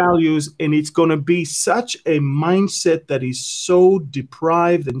their values, and it's going to be such a mindset that is so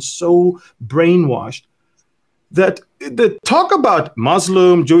deprived and so brainwashed that the talk about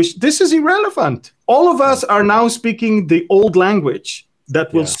Muslim, Jewish, this is irrelevant. All of us are now speaking the old language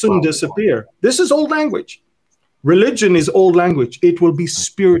that will soon disappear. This is old language. Religion is old language. It will be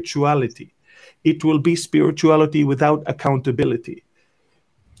spirituality. It will be spirituality without accountability.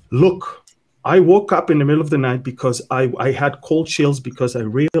 Look, I woke up in the middle of the night because I had cold chills, because I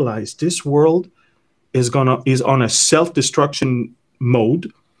realized this world is on a self-destruction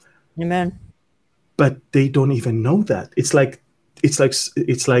mode. Amen. But they don't even know that. It's like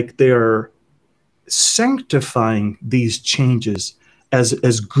they're sanctifying these changes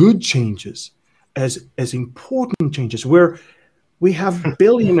as good changes, as important changes, where we have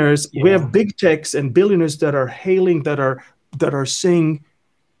billionaires, we have big techs and billionaires that are hailing, that are saying,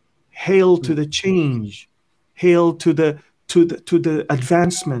 hail to the change, hail to the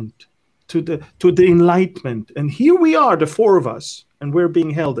advancement, to the enlightenment. And here we are, the four of us, and we're being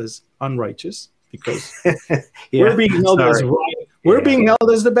held as unrighteous because we're being held as right. We're being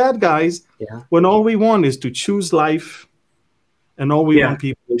held as the bad guys when all we want is to choose life, and all we want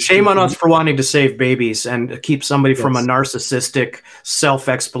people. Shame on us for wanting to save babies and keep somebody from a narcissistic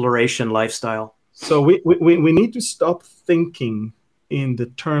self-exploration lifestyle. So we need to stop thinking in the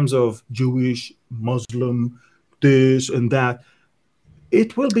terms of Jewish, Muslim, this and that.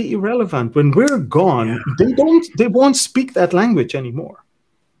 It will be irrelevant when we're gone. They won't speak that language anymore.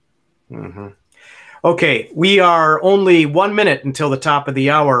 Mm-hmm. Okay, we are only 1 minute until the top of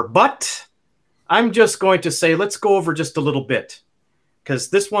the hour, but I'm just going to say, let's go over just a little bit, because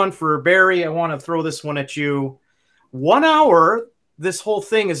this one for Barry, I want to throw this one at you. 1 hour, this whole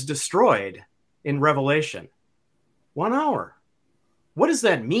thing is destroyed in Revelation. 1 hour. What does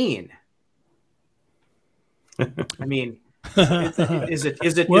that mean? I mean, is it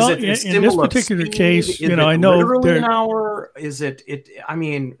a symbol in this particular case, I know literally an hour? Is it? I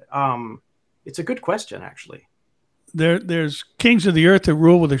mean, it's a good question, actually. There's kings of the earth that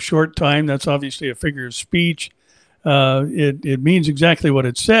rule with a short time. That's obviously a figure of speech. It means exactly what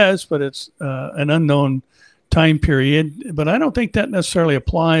it says, but it's an unknown time period. But I don't think that necessarily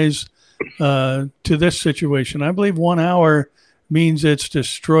applies to this situation. I believe 1 hour means it's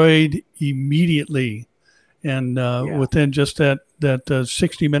destroyed immediately, and within just that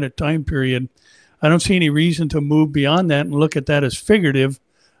 60-minute time period. I don't see any reason to move beyond that and look at that as figurative.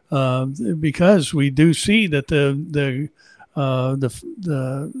 Because we do see that the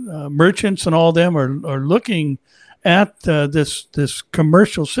merchants and all them are looking at this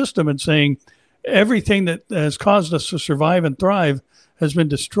commercial system and saying everything that has caused us to survive and thrive has been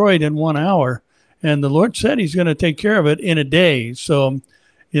destroyed in 1 hour, and the Lord said He's going to take care of it in a day. So,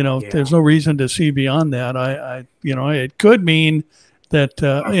 there's no reason to see beyond that. It could mean that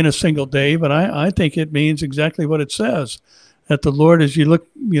in a single day, but I think it means exactly what it says. That the Lord, as you look,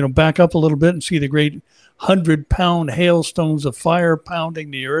 back up a little bit and see the great 100-pound hailstones of fire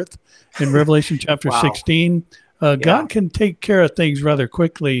pounding the earth in Revelation chapter 16, God can take care of things rather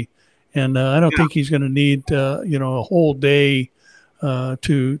quickly, and I don't think He's going to need a whole day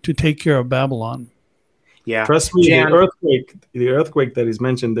to take care of Babylon. Yeah, trust me, the earthquake that is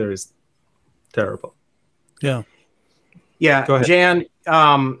mentioned there is terrible. Yeah. Go ahead. Jan.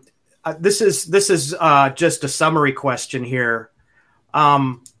 This is just a summary question here.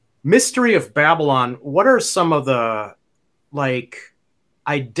 Mystery of Babylon. What are some of the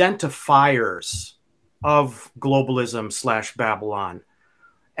identifiers of globalism / Babylon?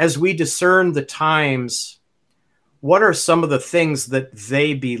 As we discern the times, what are some of the things that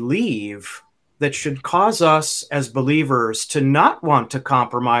they believe that should cause us as believers to not want to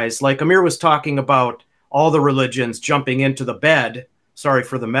compromise? Like Amir was talking about all the religions jumping into the bed. Sorry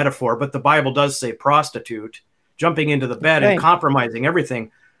for the metaphor, but the Bible does say prostitute, jumping into the bed and compromising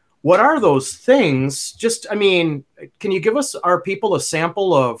everything. What are those things? Can you give our people a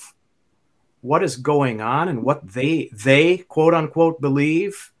sample of what is going on and what they quote unquote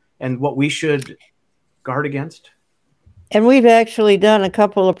believe and what we should guard against? And we've actually done a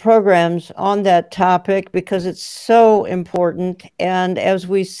couple of programs on that topic because it's so important. And as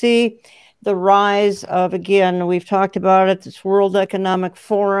we see the rise of, again, we've talked about it, this World Economic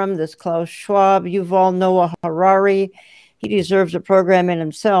Forum, this Klaus Schwab, Yuval Noah Harari. He deserves a program in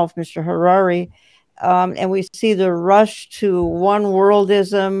himself, Mr. Harari. And we see the rush to one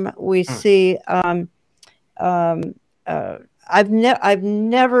worldism. We see, I've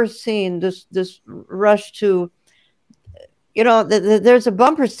never seen this rush to, there's a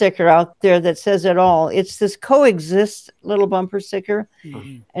bumper sticker out there that says it all. It's this coexist little bumper sticker.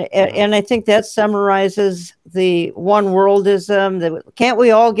 Mm-hmm. And I think that summarizes the one worldism, the can't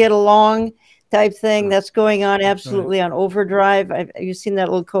we all get along type thing that's going on absolutely on overdrive. You've seen that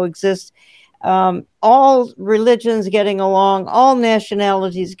little coexist. All religions getting along, all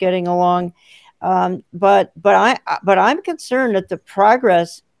nationalities getting along. But I'm concerned at the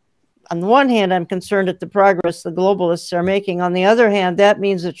progress. On the one hand, I'm concerned at the progress the globalists are making. On the other hand, that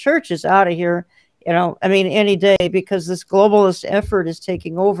means the church is out of here, any day, because this globalist effort is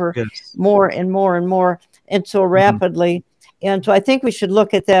taking over more and more and more and so rapidly. And so I think we should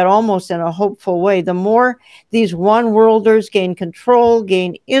look at that almost in a hopeful way. The more these one-worlders gain control,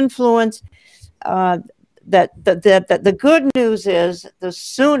 gain influence, the good news is the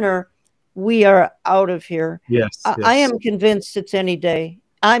sooner we are out of here. Yes. I am convinced it's any day.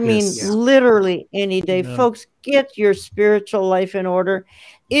 I mean, literally any day. Yeah. Folks, get your spiritual life in order.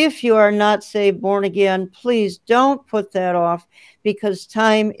 If you are not saved, born again, please don't put that off, because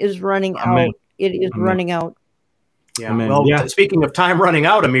time is running out. It is running out. Yeah. Well, speaking of time running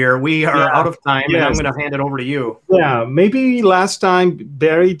out, Amir, we are out of time, and I'm going to hand it over to you. Yeah. Maybe last time,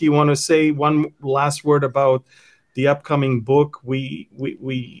 Barry, do you want to say one last word about the upcoming book we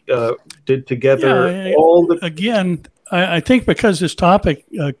did together? Again, I think because this topic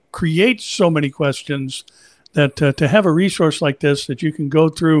creates so many questions, that to have a resource like this that you can go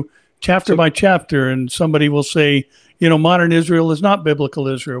through chapter by chapter, and somebody will say, modern Israel is not biblical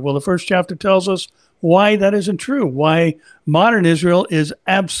Israel. Well, the first chapter tells us why that isn't true, why modern Israel is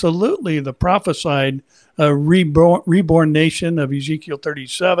absolutely the prophesied reborn nation of Ezekiel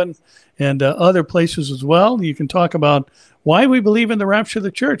 37 and other places as well. You can talk about why we believe in the rapture of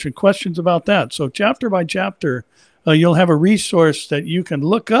the church and questions about that. So chapter by chapter, you'll have a resource that you can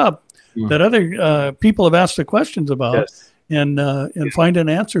look up that other people have asked the questions about and find an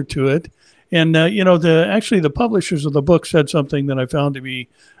answer to it. And, the publishers of the book said something that I found to be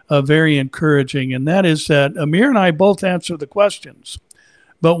very encouraging, and that is that Amir and I both answer the questions,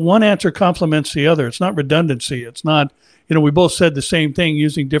 but one answer complements the other. It's not redundancy. It's not, we both said the same thing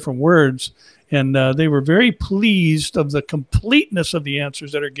using different words, and they were very pleased of the completeness of the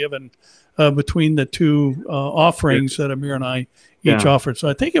answers that are given between the two offerings that Amir and I each offered. So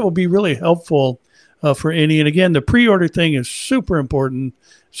I think it will be really helpful for any. And again, the pre-order thing is super important.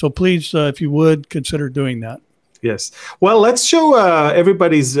 So please, if you would, consider doing that. Yes. Well, let's show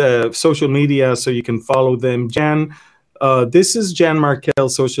everybody's social media so you can follow them. Jan, this is Jan Markell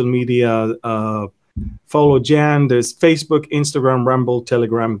social media. Follow Jan. There's Facebook, Instagram, Rumble,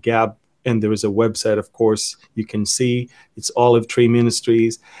 Telegram, Gab, and there is a website, of course, you can see. It's Olive Tree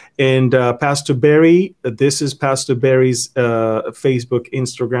Ministries. And Pastor Barry, this is Pastor Barry's Facebook,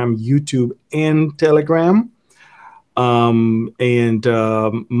 Instagram, YouTube, and Telegram. And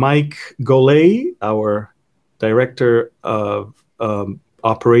Mike Golay, our Director of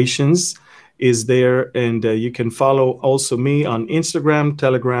Operations, is there. And you can follow also me on Instagram,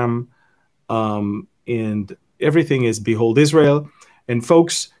 Telegram, and everything is Behold Israel. And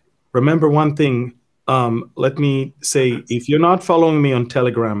folks, remember one thing. Let me say, if you're not following me on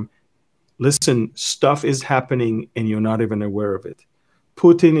Telegram, listen, stuff is happening and you're not even aware of it.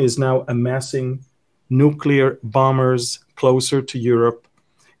 Putin is now amassing nuclear bombers closer to Europe,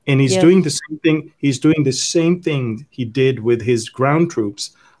 and he's doing the same thing. He's doing the same thing he did with his ground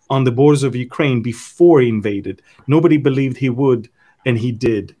troops on the borders of Ukraine before he invaded. Nobody believed he would, and he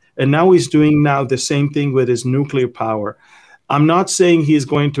did. And now he's doing the same thing with his nuclear power. I'm not saying he's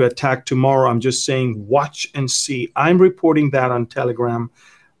going to attack tomorrow. I'm just saying watch and see. I'm reporting that on Telegram.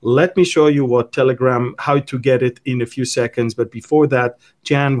 Let me show you what Telegram, how to get it in a few seconds. But before that,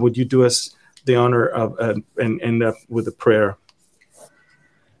 Jan, would you do us the honor of and end up with a prayer?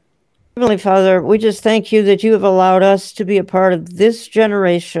 Heavenly Father, we just thank you that you have allowed us to be a part of this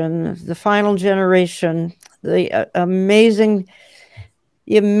generation, the final generation, the amazing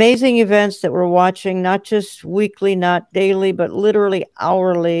events that we're watching, not just weekly, not daily, but literally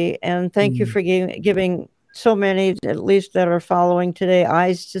hourly. And thank you for giving so many, at least that are following today,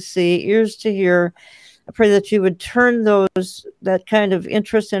 eyes to see, ears to hear. I pray that you would turn that kind of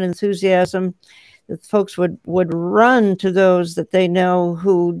interest and enthusiasm, that folks would run to those that they know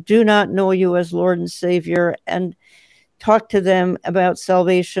who do not know you as Lord and Savior, and talk to them about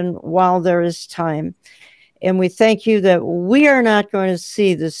salvation while there is time. And we thank you that we are not going to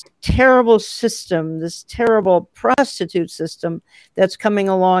see this terrible system, this terrible prostitute system that's coming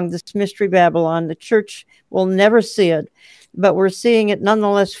along, this mystery Babylon. The church will never see it, but we're seeing it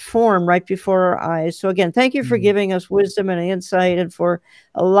nonetheless form right before our eyes. So again, thank you for giving us wisdom and insight, and for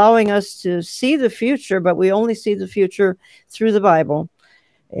allowing us to see the future, but we only see the future through the Bible.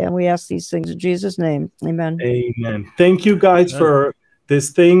 And we ask these things in Jesus' name. Amen. Amen. Thank you guys for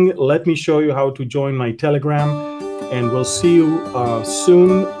this thing. Let me show you how to join my Telegram, and we'll see you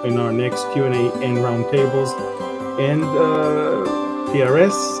soon in our next Q&A and roundtables and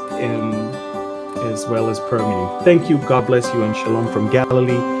PRS, and as well as prayer meeting. Thank you. God bless you, and shalom from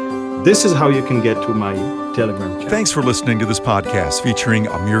Galilee. This is how you can get to my Telegram channel. Thanks for listening to this podcast featuring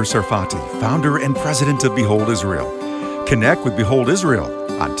Amir Tsarfati, founder and president of Behold Israel. Connect with Behold Israel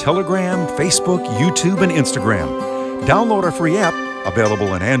on Telegram, Facebook, YouTube, and Instagram. Download our free app, available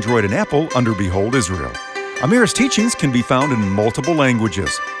on Android and Apple under Behold Israel. Amir's teachings can be found in multiple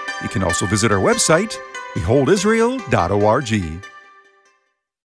languages. You can also visit our website, beholdisrael.org.